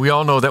 And we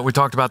all know that. We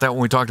talked about that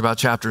when we talked about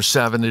chapter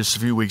 7 just a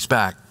few weeks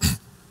back.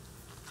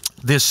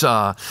 This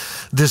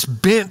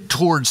bent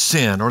towards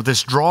sin, or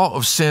this draw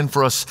of sin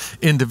for us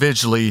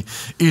individually,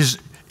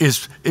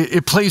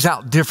 it plays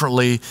out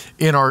differently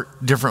in our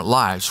different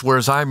lives.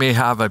 Whereas I may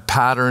have a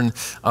pattern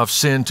of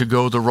sin to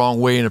go the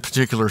wrong way in a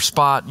particular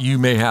spot, you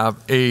may have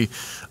a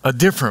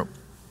different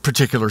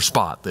particular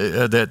spot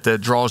that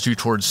draws you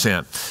towards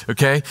sin,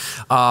 okay?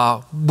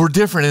 We're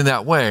different in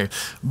that way,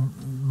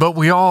 but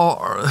we all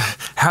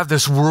have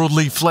this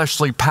worldly,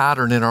 fleshly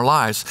pattern in our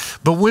lives.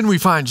 But when we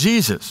find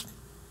Jesus,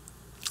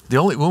 the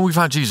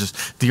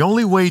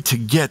only way to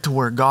get to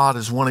where God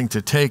is wanting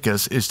to take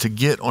us is to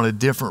get on a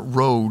different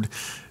road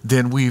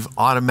than we've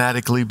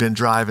automatically been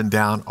driving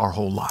down our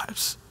whole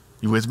lives.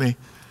 You with me?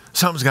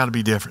 Something's got to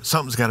be different.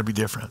 Something's got to be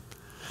different.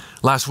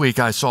 Last week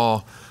I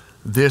saw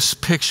this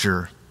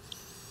picture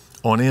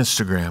on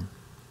Instagram.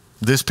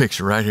 This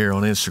picture right here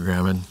on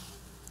Instagram. And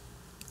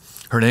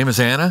her name is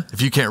Anna.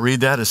 If you can't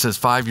read that, it says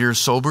 5 years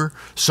sober,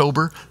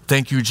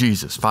 thank you,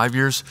 Jesus. 5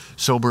 years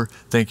sober,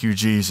 thank you,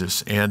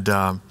 Jesus.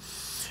 And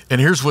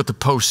here's what the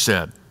post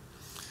said.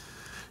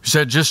 She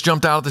said, just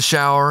jumped out of the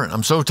shower.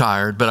 I'm so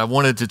tired, but I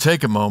wanted to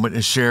take a moment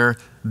and share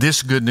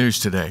this good news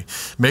today.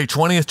 May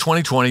 20th,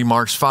 2020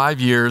 marks 5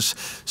 years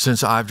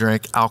since I've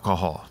drank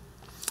alcohol.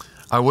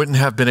 I wouldn't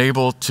have been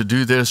able to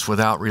do this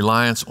without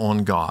reliance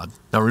on God.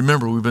 Now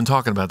remember, we've been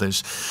talking about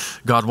this.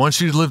 God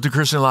wants you to live the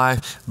Christian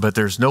life, but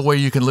there's no way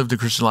you can live the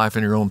Christian life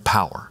in your own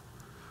power.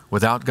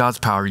 Without God's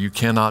power, you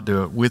cannot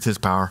do it. With his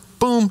power,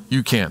 boom,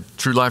 you can.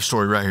 True life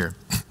story right here.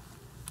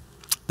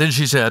 Then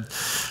she said,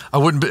 I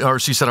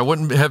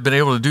wouldn't have been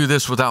able to do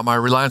this without my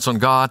reliance on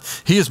God.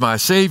 He is my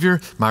Savior,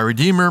 my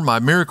Redeemer, my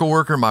miracle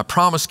worker, my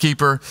promise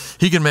keeper.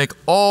 He can make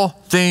all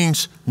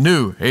things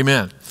new.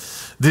 Amen.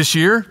 This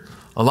year,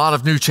 a lot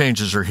of new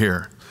changes are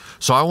here.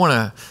 So I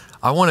want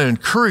to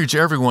encourage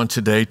everyone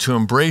today to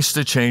embrace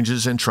the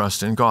changes and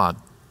trust in God.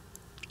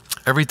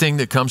 Everything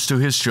that comes to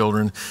his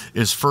children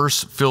is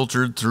first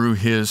filtered through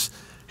his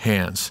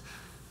hands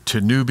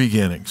to new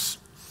beginnings.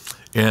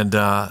 And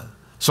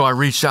so I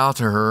reached out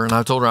to her and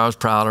I told her I was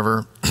proud of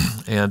her.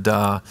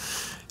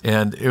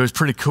 And it was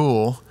pretty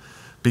cool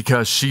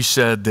because she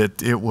said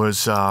that it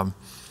was,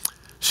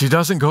 she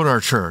doesn't go to our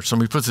church.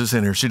 Let me put this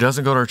in here. She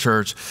doesn't go to our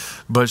church,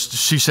 but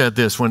she said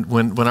this.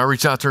 When I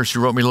reached out to her, she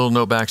wrote me a little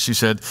note back. She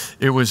said,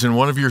 it was in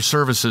one of your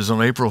services on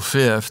April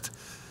 5th,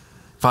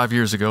 5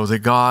 years ago, that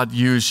God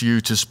used you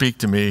to speak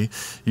to me.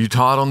 You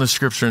taught on the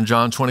scripture in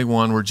John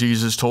 21 where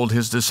Jesus told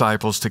his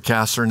disciples to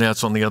cast their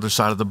nets on the other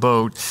side of the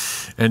boat.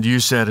 And you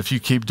said, if you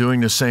keep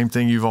doing the same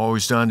thing you've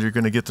always done, you're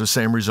going to get the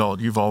same result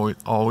you've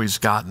always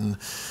gotten.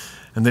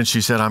 And then she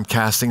said, I'm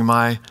casting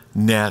my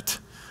net,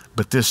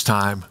 but this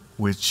time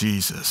with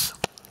Jesus.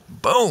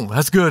 Boom,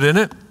 that's good, isn't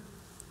it?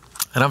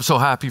 And I'm so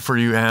happy for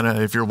you,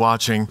 Anna, if you're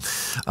watching.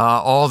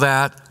 All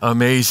that,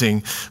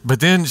 amazing. But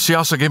then she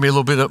also gave me a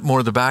little bit more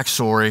of the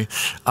backstory.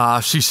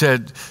 She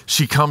said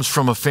she comes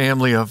from a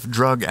family of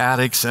drug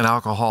addicts and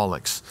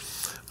alcoholics.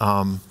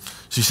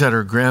 She said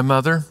her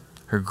grandmother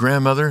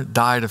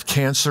died of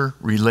cancer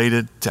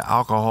related to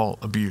alcohol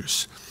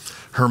abuse.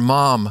 Her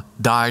mom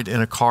died in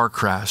a car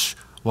crash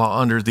while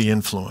under the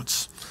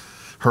influence.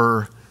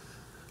 Her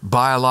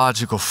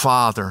biological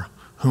father,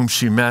 whom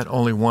she met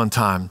only one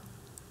time,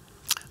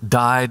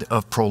 died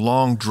of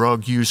prolonged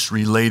drug use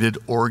related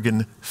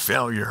organ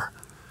failure.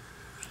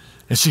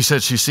 And she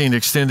said she's seen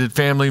extended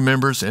family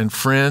members and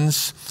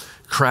friends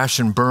crash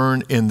and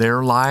burn in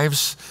their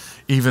lives,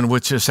 even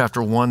with just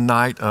after one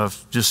night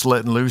of just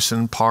letting loose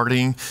and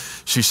partying.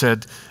 She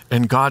said,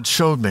 and God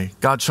showed me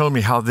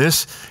how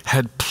this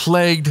had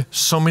plagued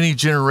so many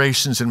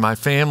generations in my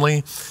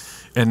family,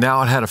 and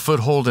now it had a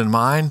foothold in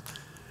mine.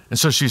 And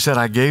so she said,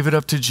 I gave it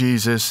up to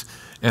Jesus,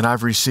 and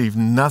I've received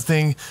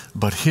nothing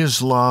but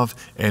his love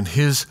and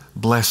his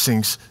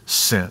blessings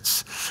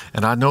since.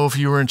 And I know if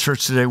you were in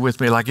church today with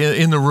me, like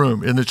in the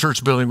room, in the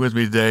church building with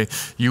me today,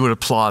 you would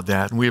applaud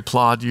that. And we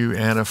applaud you,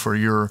 Anna, for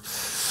your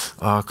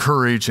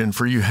courage and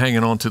for you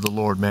hanging on to the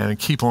Lord, man, and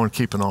keep on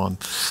keeping on.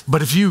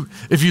 But if you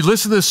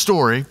listen to this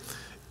story,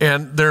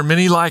 and there are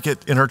many like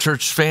it in our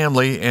church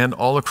family and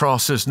all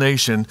across this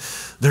nation,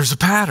 there's a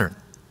pattern.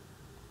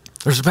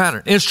 There's a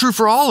pattern. And it's true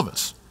for all of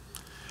us.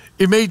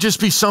 It may just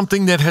be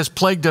something that has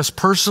plagued us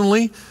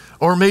personally,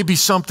 or maybe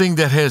something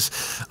that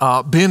has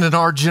been in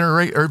our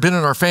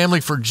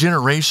family for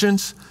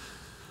generations.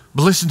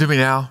 But listen to me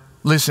now.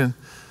 Listen,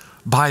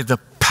 by the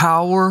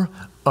power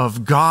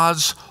of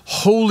God's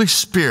Holy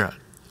Spirit,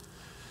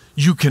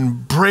 you can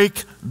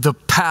break the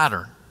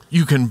pattern.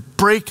 You can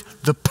break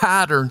the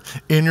pattern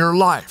in your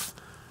life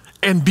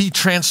and be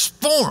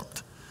transformed.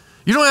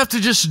 You don't have to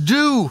just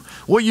do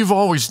what you've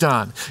always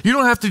done. You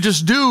don't have to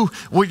just do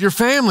what your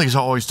family's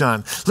always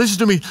done. Listen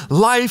to me,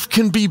 life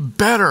can be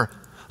better.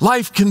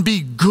 Life can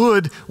be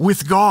good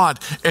with God,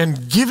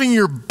 and giving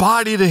your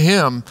body to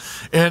him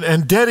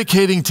and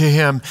dedicating to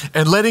him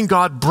and letting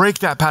God break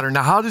that pattern.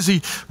 Now, how does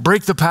he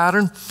break the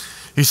pattern?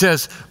 He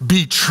says,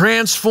 be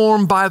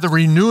transformed by the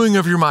renewing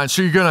of your mind.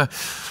 So you're going to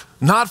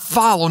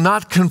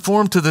not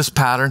conform to this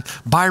pattern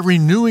by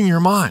renewing your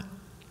mind.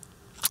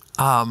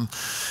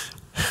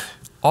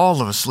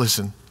 All of us,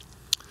 listen,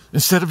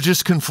 instead of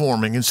just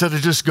conforming, instead of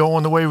just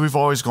going the way we've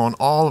always gone,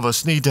 all of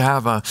us need to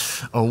have a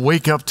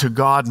wake up to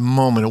God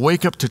moment, a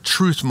wake up to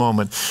truth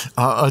moment,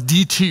 a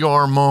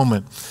DTR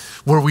moment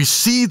where we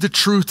see the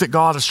truth that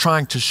God is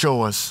trying to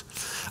show us.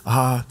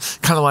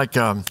 Kind of like,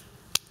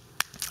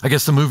 I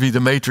guess the movie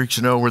The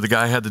Matrix, where the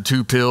guy had the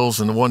two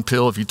pills, and the one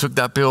pill, if you took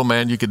that pill,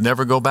 man, you could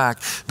never go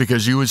back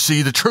because you would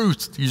see the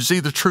truth. You see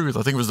the truth.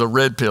 I think it was the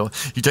red pill.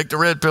 You take the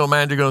red pill,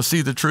 man, you're going to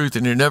see the truth,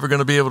 and you're never going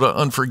to be able to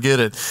unforget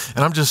it.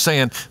 And I'm just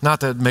saying, not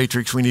that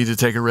Matrix, we need to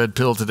take a red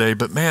pill today,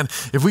 but man,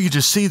 if we could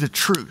just see the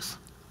truth,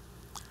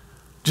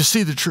 just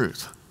see the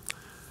truth.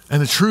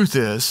 And the truth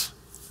is,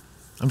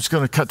 I'm just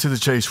going to cut to the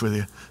chase with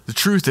you. The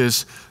truth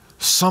is,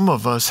 some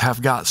of us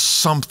have got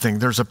something.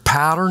 There's a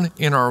pattern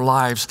in our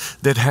lives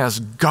that has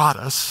got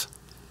us.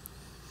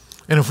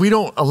 And if we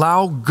don't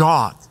allow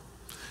God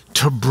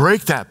to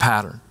break that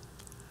pattern,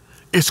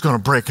 it's going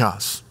to break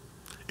us.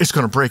 It's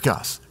going to break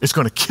us. It's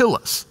going to kill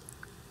us.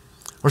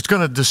 Or it's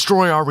going to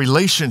destroy our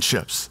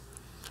relationships.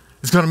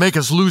 It's going to make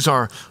us lose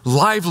our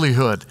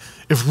livelihood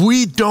if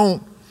we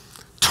don't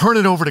turn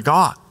it over to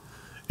God.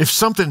 If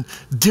something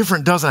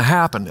different doesn't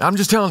happen. I'm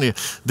just telling you,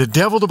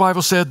 the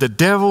Bible said, the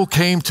devil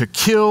came to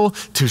kill,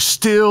 to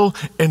steal,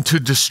 and to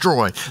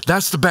destroy.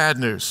 That's the bad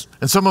news.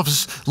 And some of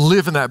us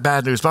live in that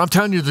bad news. But I'm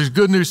telling you, there's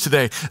good news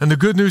today. And the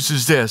good news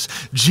is this.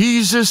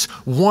 Jesus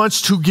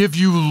wants to give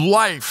you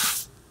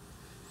life.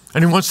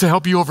 And he wants to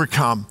help you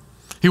overcome.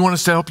 He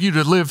wants to help you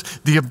to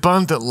live the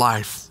abundant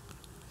life.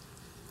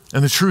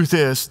 And the truth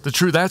is,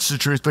 that's the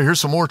truth. But here's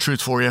some more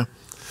truth for you.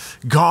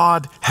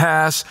 God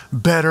has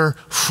better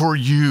for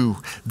you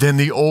than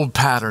the old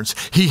patterns.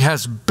 He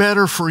has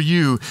better for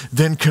you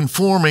than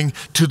conforming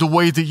to the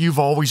way that you've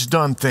always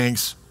done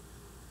things.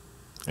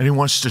 And he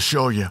wants to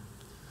show you.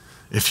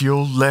 If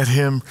you'll let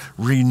him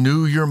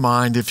renew your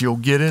mind, if you'll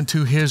get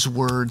into his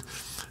word,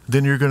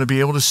 then you're going to be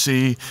able to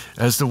see,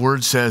 as the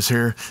word says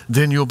here,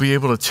 then you'll be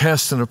able to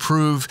test and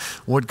approve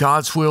what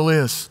God's will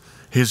is.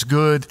 His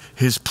good,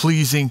 his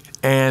pleasing,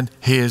 and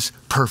his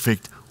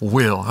perfect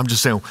will. I'm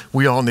just saying,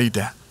 we all need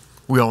that.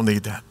 We all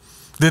need that.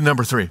 Then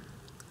number 3,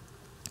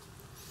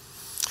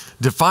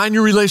 define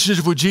your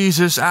relationship with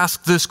Jesus.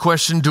 Ask this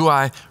question, do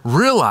I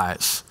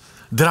realize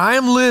that I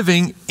am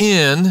living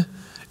in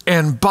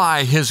and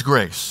by his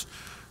grace?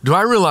 Do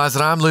I realize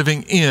that I'm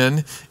living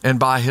in and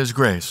by his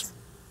grace?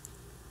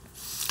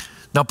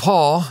 Now,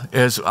 Paul,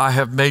 as I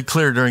have made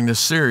clear during this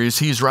series,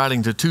 he's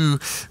writing to 2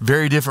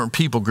 very different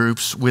people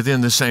groups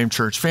within the same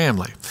church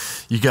family.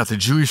 You got the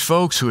Jewish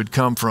folks who had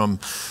come from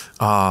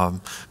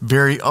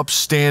very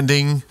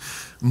upstanding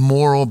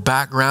moral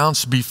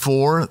backgrounds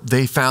before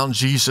they found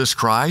Jesus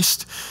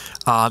Christ.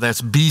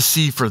 That's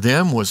BC for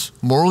them, was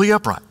morally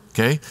upright.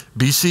 okay?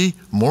 BC,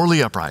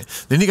 morally upright.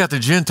 Then you got the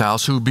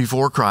Gentiles who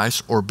before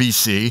Christ, or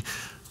BC,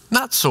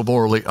 not so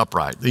morally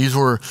upright. These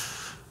were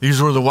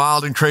the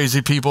wild and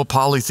crazy people,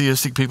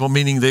 polytheistic people,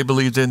 meaning they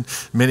believed in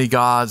many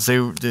gods.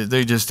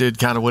 They just did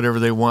kind of whatever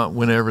they want,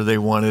 whenever they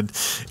wanted.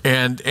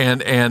 And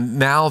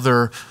now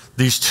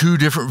these two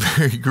different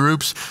very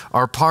groups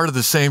are part of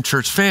the same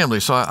church family.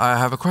 So I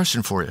have a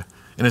question for you.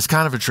 And it's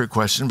kind of a trick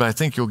question, but I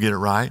think you'll get it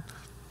right.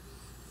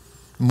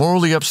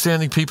 Morally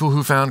upstanding people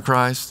who found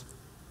Christ,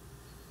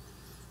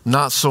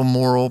 not so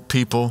moral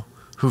people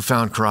who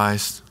found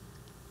Christ.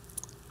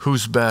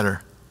 Who's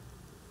better?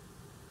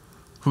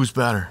 Who's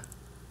better?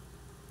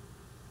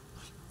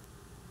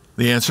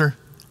 The answer?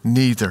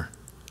 Neither.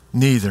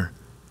 Neither.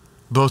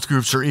 Both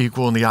groups are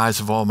equal in the eyes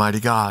of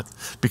Almighty God.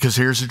 Because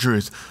here's the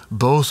truth.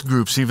 Both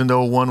groups, even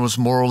though one was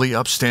morally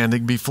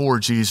upstanding before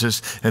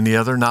Jesus and the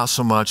other not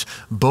so much,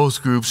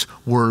 both groups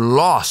were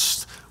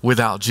lost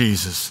without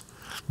Jesus.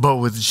 But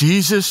with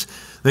Jesus,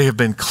 they have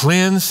been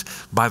cleansed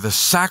by the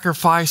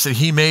sacrifice that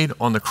he made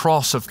on the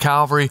cross of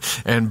Calvary.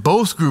 And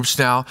both groups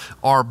now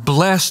are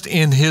blessed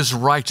in his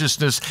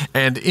righteousness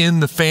and in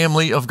the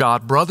family of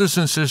God, brothers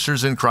and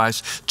sisters in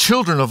Christ,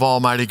 children of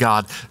Almighty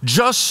God,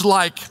 just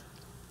like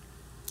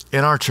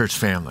in our church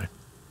family.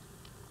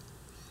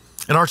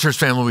 In our church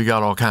family, we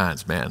got all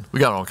kinds, man. We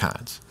got all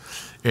kinds.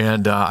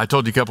 And I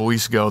told you a couple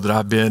weeks ago that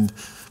I've been,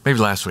 maybe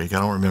last week,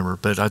 I don't remember,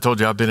 but I told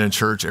you I've been in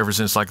church ever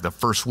since like the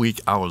first week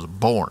I was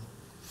born.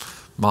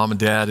 Mom and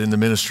dad in the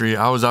ministry.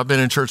 I've been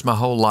in church my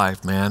whole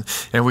life, man.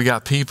 And we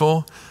got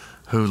people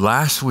who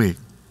last week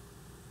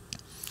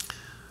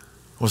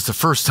was the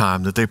first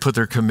time that they put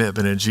their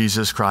commitment in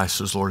Jesus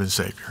Christ as Lord and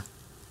Savior.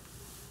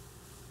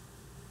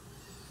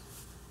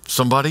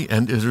 Somebody,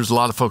 and there's a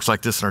lot of folks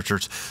like this in our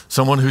church,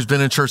 someone who's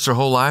been in church their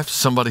whole life,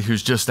 somebody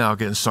who's just now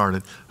getting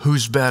started.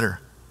 Who's better?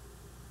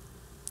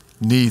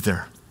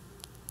 Neither.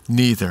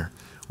 Neither.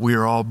 We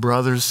are all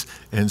brothers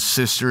and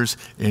sisters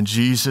in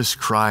Jesus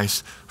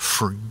Christ,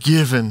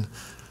 forgiven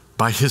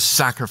by his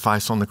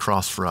sacrifice on the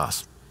cross for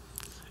us.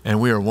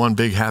 And we are one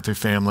big happy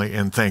family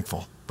and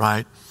thankful,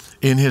 right?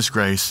 In his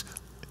grace,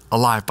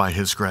 alive by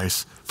his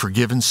grace,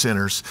 forgiven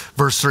sinners.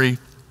 Verse 3,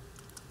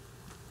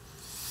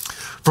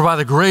 for by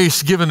the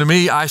grace given to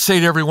me, I say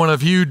to every one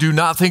of you, do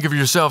not think of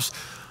yourselves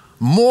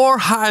more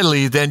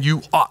highly than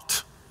you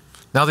ought.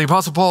 Now the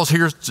Apostle Paul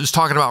is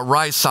talking about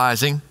right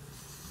sizing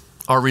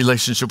our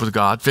relationship with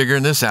God,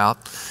 figuring this out.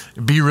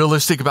 Be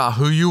realistic about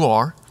who you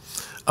are.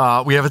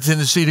 We have a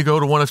tendency to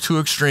go to one of two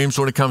extremes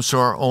when it comes to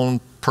our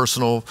own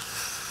personal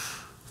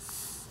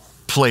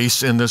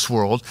place in this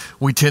world.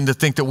 We tend to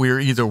think that we are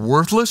either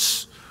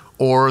worthless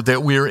or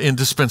that we are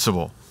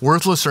indispensable.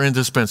 Worthless or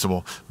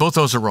indispensable. Both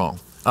those are wrong.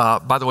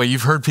 By the way,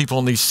 you've heard people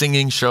in these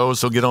singing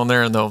shows, they'll get on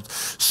there and they'll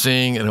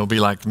sing and it'll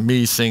be like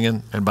me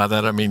singing. And by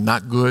that, I mean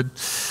not good.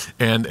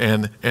 And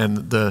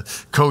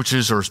the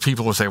coaches or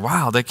people will say,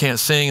 wow, they can't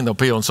sing. And they'll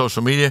be on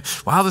social media.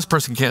 Wow, this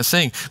person can't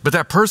sing. But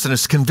that person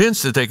is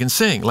convinced that they can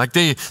sing. Like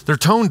they're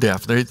tone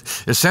deaf.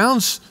 It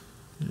sounds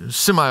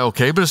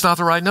semi-okay, but it's not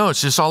the right note.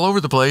 It's just all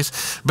over the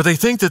place. But they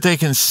think that they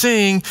can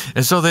sing.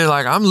 And so they're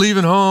like, I'm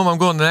leaving home. I'm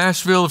going to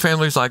Nashville. The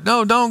family's like,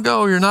 no, don't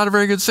go. You're not a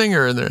very good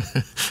singer. And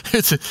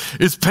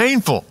it's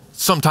painful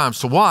sometimes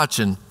to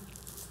watch.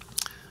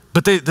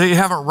 But they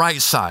haven't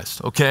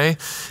right-sized, okay?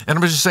 And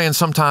I'm just saying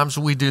sometimes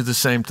we do the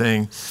same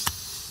thing,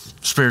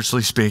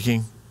 spiritually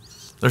speaking.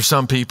 There's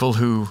some people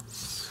who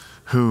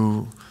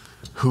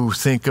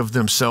think of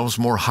themselves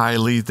more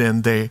highly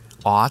than they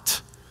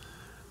ought.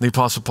 The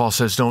Apostle Paul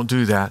says, don't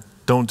do that.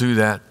 Don't do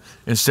that.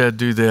 Instead,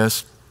 do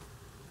this.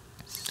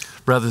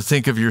 Rather,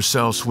 think of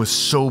yourselves with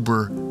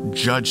sober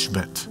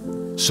judgment.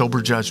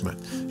 Sober judgment.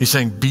 He's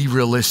saying, be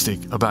realistic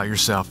about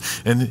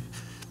yourself. And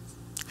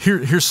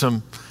here's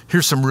some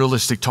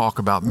realistic talk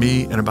about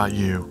me and about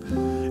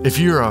you. If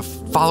you're a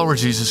follower of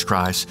Jesus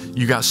Christ,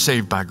 you got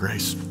saved by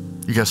grace.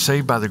 You got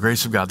saved by the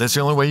grace of God. That's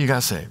the only way you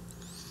got saved.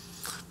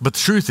 But the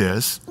truth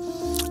is,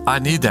 I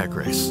need that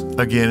grace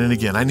again and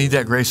again. I need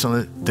that grace on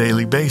a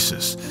daily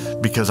basis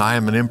because I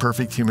am an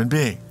imperfect human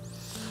being.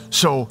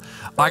 So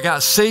I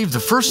got saved the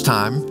first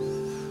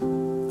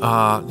time,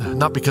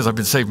 not because I've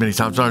been saved many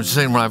times, but I'm just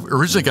saying when I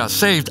originally got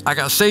saved, I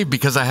got saved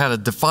because I had to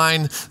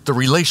define the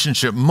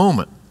relationship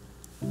moment.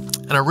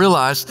 And I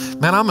realized,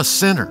 man, I'm a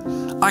sinner.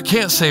 I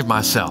can't save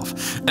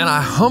myself. And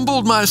I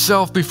humbled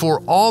myself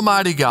before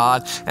Almighty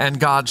God, and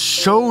God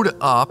showed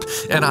up,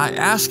 and I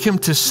asked him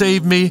to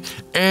save me,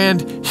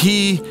 and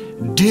he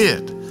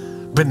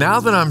did. But now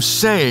that I'm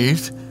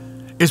saved,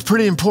 it's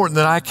pretty important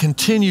that I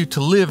continue to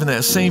live in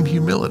that same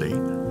humility,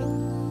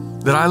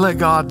 that I let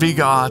God be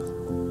God,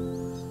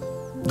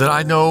 that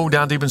I know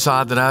down deep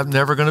inside that I'm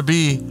never going to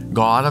be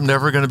God. I'm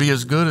never going to be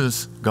as good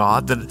as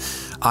God,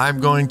 that I'm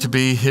going to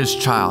be his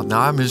child. Now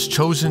I'm his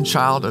chosen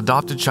child,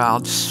 adopted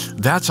child.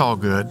 That's all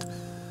good.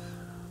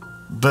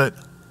 But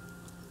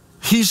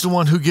he's the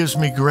one who gives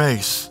me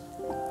grace.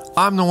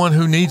 I'm the one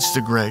who needs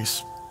the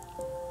grace,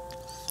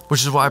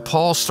 which is why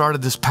Paul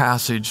started this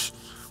passage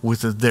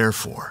with a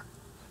therefore.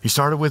 He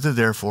started with a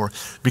therefore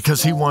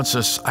because he wants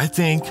us, I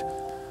think,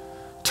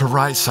 to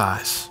right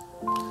size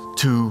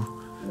to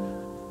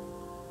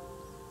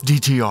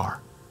DTR,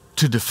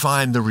 to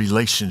define the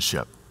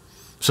relationship.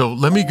 So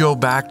let me go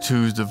back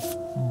to the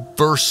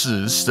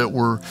verses that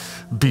were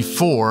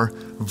before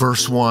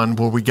verse 1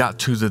 where we got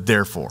to the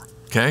therefore,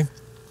 okay?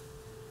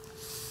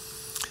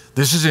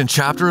 This is in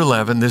chapter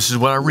 11. This is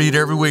what I read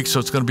every week, so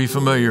it's going to be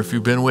familiar if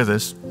you've been with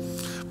us.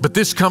 But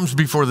this comes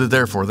before the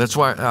therefore. That's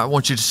why I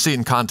want you to see it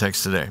in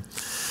context today.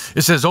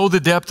 It says, "Oh, the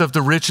depth of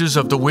the riches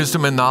of the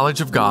wisdom and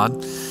knowledge of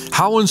God,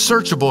 how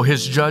unsearchable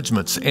his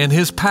judgments and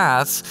his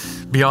paths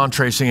beyond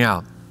tracing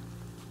out.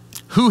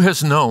 Who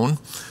has known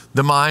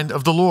the mind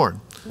of the Lord?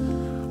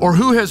 Or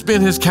who has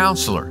been his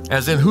counselor?"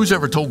 As in, who's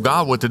ever told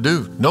God what to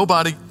do?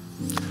 Nobody.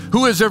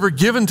 "Who has ever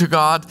given to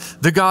God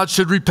that God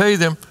should repay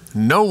them?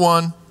 No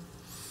one.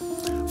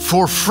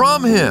 For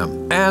from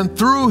him and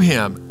through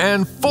him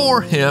and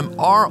for him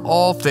are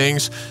all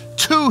things.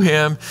 To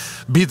him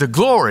be the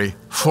glory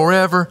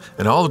forever."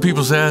 And all the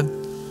people said,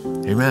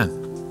 amen.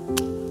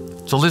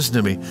 So listen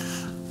to me.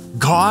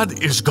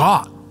 God is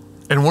God,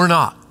 and we're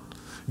not.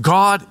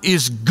 God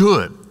is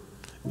good,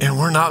 and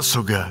we're not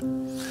so good.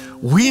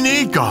 We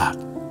need God.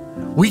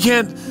 We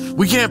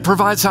can't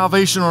provide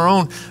salvation on our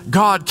own.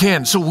 God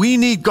can. So we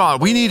need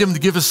God. We need him to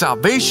give us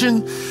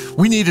salvation.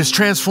 We need his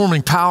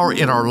transforming power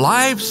in our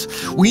lives.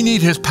 We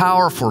need his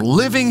power for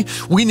living.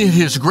 We need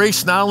his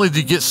grace not only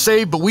to get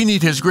saved, but we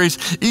need his grace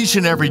each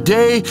and every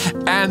day.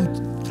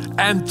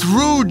 And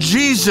through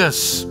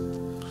Jesus,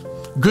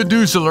 good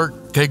news alert.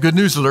 Okay, good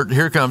news alert.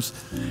 Here it comes.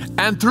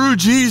 And through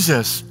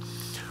Jesus,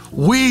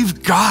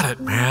 we've got it,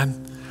 man.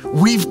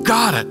 We've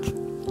got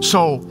it.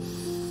 So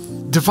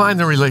define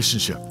the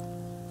relationship.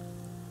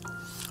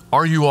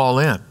 Are you all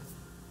in?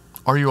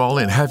 Are you all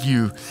in? Have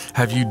you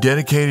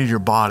dedicated your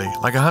body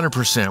like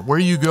 100%? Where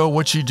you go,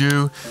 what you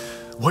do,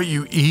 what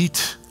you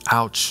eat,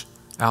 ouch,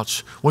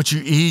 ouch. What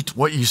you eat,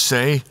 what you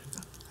say,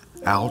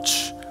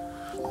 ouch.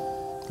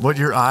 What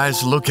your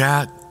eyes look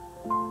at,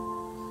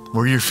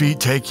 where your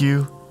feet take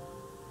you.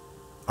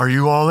 Are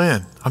you all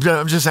in?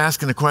 I'm just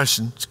asking a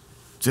question.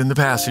 It's in the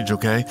passage,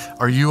 okay?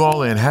 Are you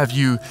all in? Have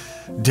you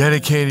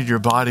dedicated your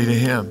body to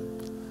him?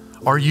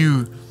 Are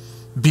you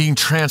being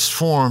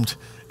transformed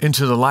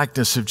into the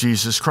likeness of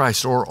Jesus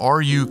Christ? Or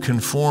are you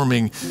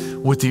conforming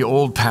with the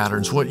old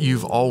patterns, what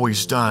you've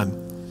always done?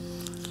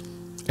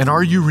 And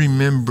are you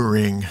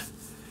remembering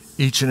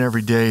each and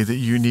every day that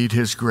you need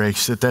his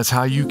grace, that that's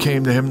how you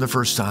came to him the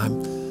first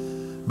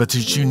time, but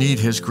that you need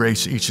his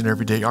grace each and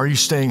every day? Are you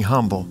staying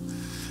humble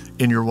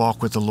in your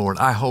walk with the Lord?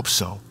 I hope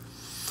so.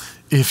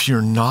 If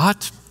you're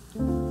not,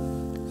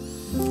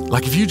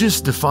 like if you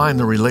just define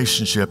the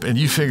relationship and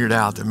you figured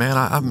out that, man,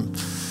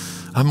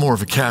 I'm more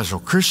of a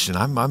casual Christian.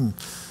 I'm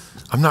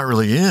not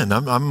really in.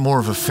 I'm more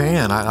of a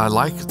fan. I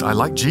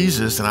like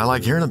Jesus, and I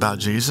like hearing about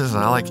Jesus,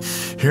 and I like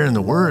hearing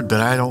the word,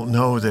 but I don't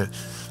know that,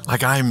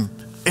 like, I'm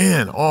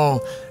in,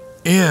 all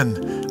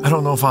in. I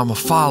don't know if I'm a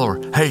follower.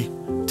 Hey,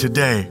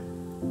 today,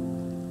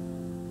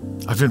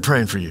 I've been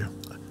praying for you.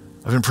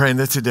 I've been praying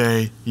that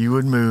today you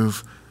would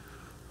move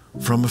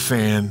from a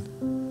fan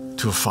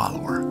to a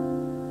follower.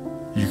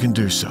 You can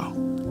do so.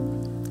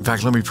 In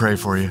fact, let me pray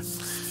for you.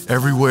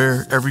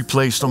 Everywhere, every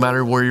place, no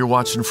matter where you're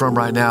watching from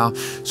right now,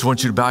 just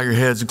want you to bow your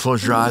heads and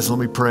close your eyes. Let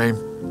me pray.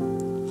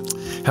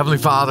 Heavenly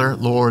Father,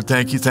 Lord,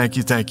 thank you, thank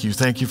you, thank you.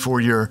 Thank you for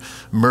your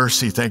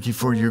mercy. Thank you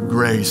for your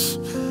grace.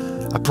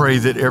 I pray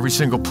that every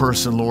single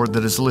person, Lord,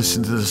 that is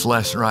listening to this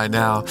lesson right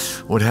now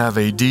would have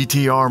a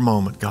DTR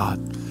moment, God.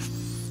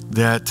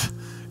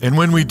 And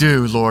when we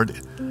do, Lord,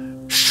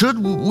 should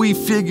we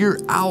figure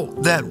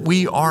out that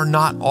we are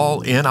not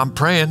all in, I'm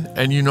praying,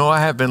 and you know I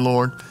have been,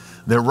 Lord,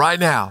 that right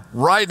now,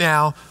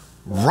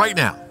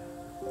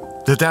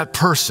 that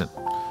person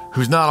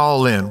who's not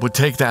all in would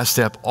take that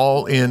step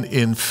all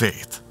in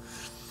faith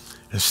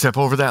and step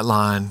over that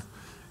line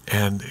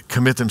and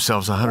commit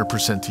themselves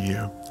 100% to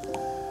you.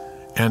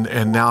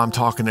 And now I'm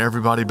talking to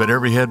everybody, but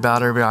every head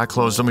bowed, every eye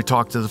closed. Let me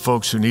talk to the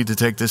folks who need to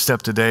take this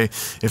step today.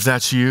 If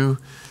that's you,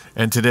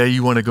 and today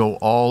you want to go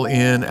all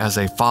in as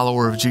a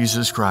follower of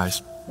Jesus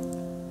Christ,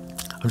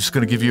 I'm just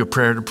going to give you a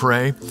prayer to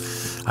pray.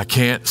 I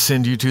can't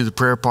send you to the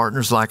prayer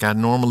partners like I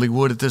normally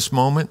would at this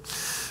moment,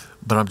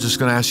 but I'm just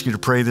going to ask you to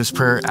pray this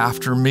prayer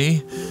after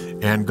me,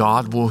 and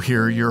God will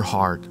hear your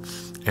heart.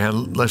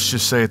 And let's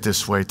just say it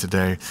this way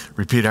today.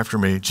 Repeat after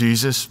me.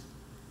 Jesus,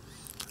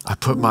 I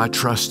put my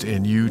trust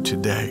in you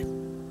today.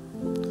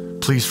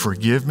 Please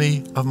forgive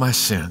me of my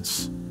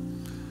sins.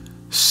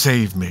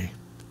 Save me.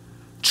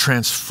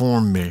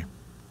 Transform me.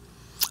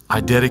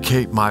 I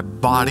dedicate my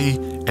body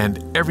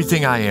and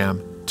everything I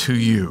am to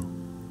you.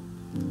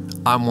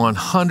 I'm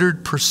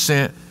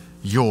 100%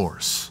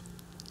 yours.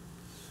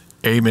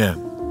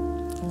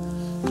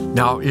 Amen.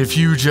 Now, if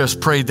you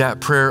just prayed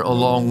that prayer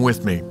along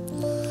with me,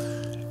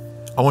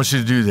 I want you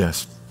to do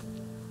this.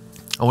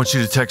 I want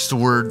you to text the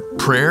word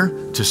prayer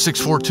to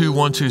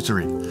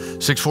 642-123.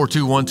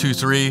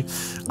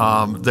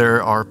 642-123.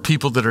 There are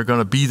people that are going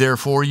to be there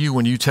for you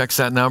when you text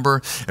that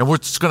number. And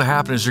what's going to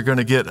happen is you're going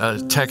to get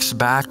a text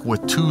back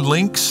with 2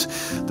 links.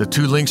 The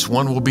 2 links,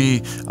 one will be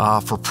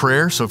for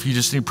prayer. So if you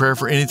just need prayer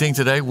for anything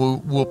today,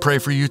 we'll pray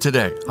for you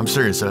today. I'm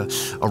serious. A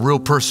real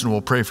person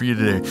will pray for you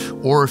today.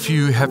 Or if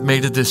you have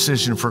made a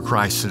decision for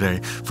Christ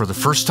today for the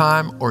first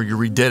time, or you're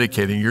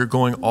rededicating, you're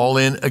going all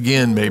in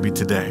again maybe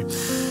today,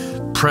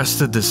 press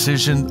the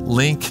decision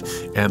link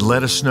and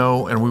let us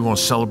know, and we want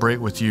to celebrate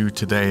with you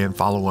today and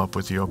follow up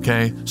with you,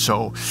 okay?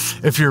 So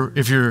if you're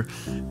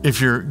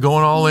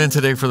going all in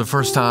today for the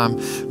first time,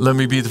 let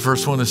me be the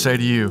first one to say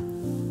to you,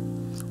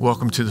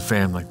 welcome to the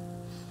family.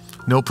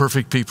 No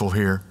perfect people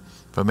here,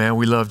 but man,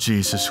 we love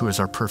Jesus, who is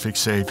our perfect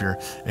Savior,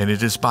 and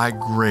it is by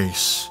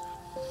grace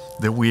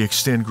that we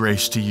extend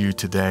grace to you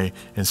today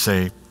and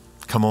say,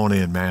 come on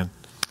in, man.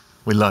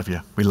 We love you.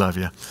 We love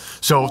you.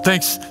 So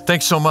thanks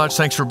so much.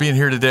 Thanks for being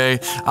here today.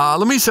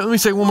 Let me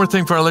say one more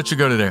thing before I let you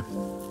go today.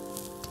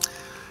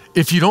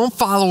 If you don't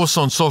follow us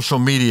on social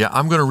media,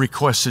 I'm going to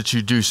request that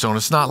you do so. And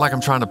it's not like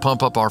I'm trying to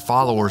pump up our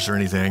followers or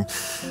anything,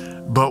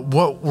 but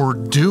what we're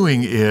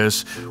doing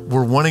is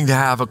we're wanting to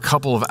have a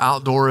couple of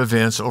outdoor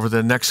events over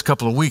the next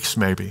couple of weeks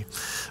maybe.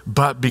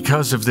 But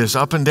because of this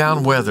up and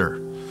down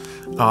weather,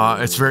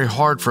 it's very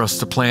hard for us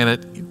to plan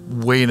it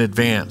way in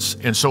advance.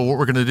 And so what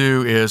we're going to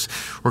do is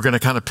we're going to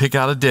kind of pick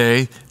out a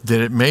day that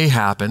it may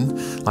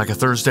happen, like a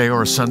Thursday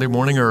or a Sunday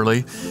morning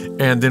early.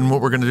 And then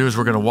what we're going to do is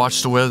we're going to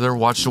watch the weather.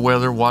 We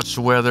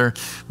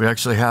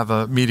actually have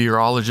a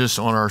meteorologist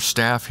on our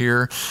staff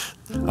here.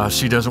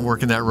 She doesn't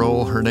work in that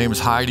role. Her name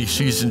is Heidi.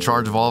 She's in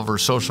charge of all of her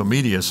social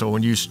media. So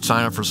when you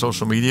sign up for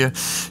social media,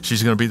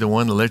 she's going to be the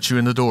one to let you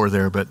in the door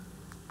there. But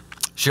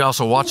she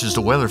also watches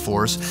the weather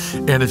for us.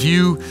 And if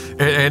you,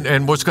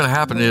 and what's going to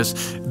happen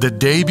is the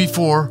day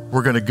before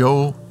we're going to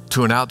go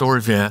to an outdoor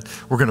event,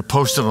 we're going to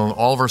post it on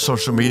all of our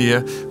social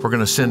media. We're going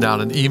to send out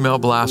an email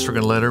blast. We're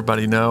going to let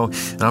everybody know.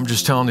 And I'm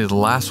just telling you, the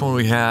last one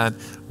we had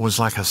was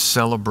like a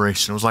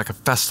celebration. It was like a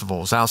festival.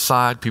 It was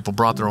outside. People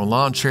brought their own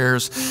lawn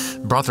chairs,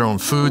 brought their own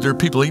food. There were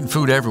people eating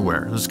food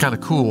everywhere. It was kind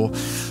of cool.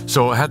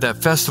 So it had that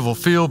festival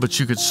feel, but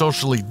you could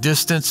socially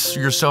distance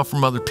yourself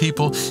from other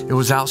people. It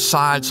was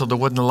outside, so there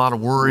wasn't a lot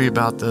of worry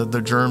about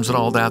the germs and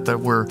all that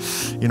we're,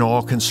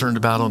 all concerned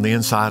about on the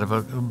inside of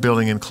a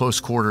building in close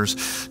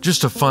quarters.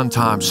 Just a fun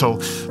time. So,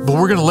 but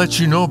we're going to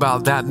let you know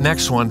about that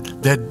next one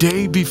that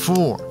day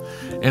before.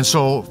 And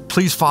so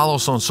please follow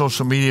us on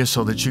social media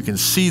so that you can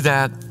see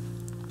that.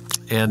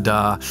 And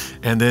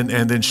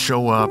then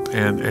show up,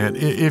 and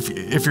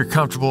if you're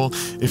comfortable,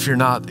 if you're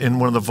not in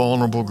one of the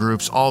vulnerable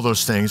groups, all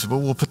those things, but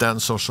we'll put that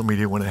on social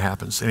media when it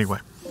happens. Anyway,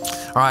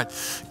 all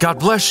right. God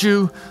bless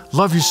you.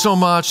 Love you so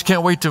much.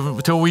 Can't wait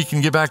till we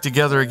can get back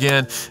together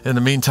again. In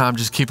the meantime,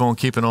 just keep on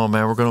keeping on,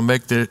 man. We're going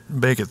to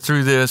make it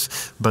through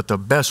this, but the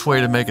best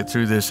way to make it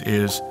through this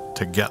is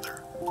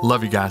together.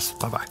 Love you guys.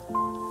 Bye-bye.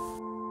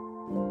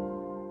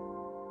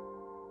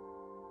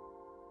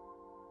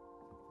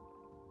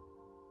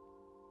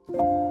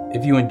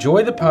 If you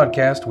enjoy the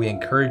podcast, we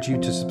encourage you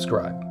to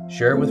subscribe,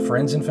 share it with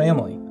friends and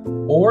family,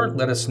 or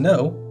let us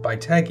know by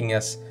tagging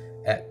us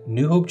at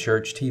New Hope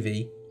Church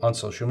TV on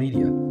social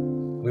media.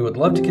 We would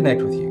love to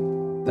connect with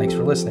you. Thanks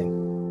for listening.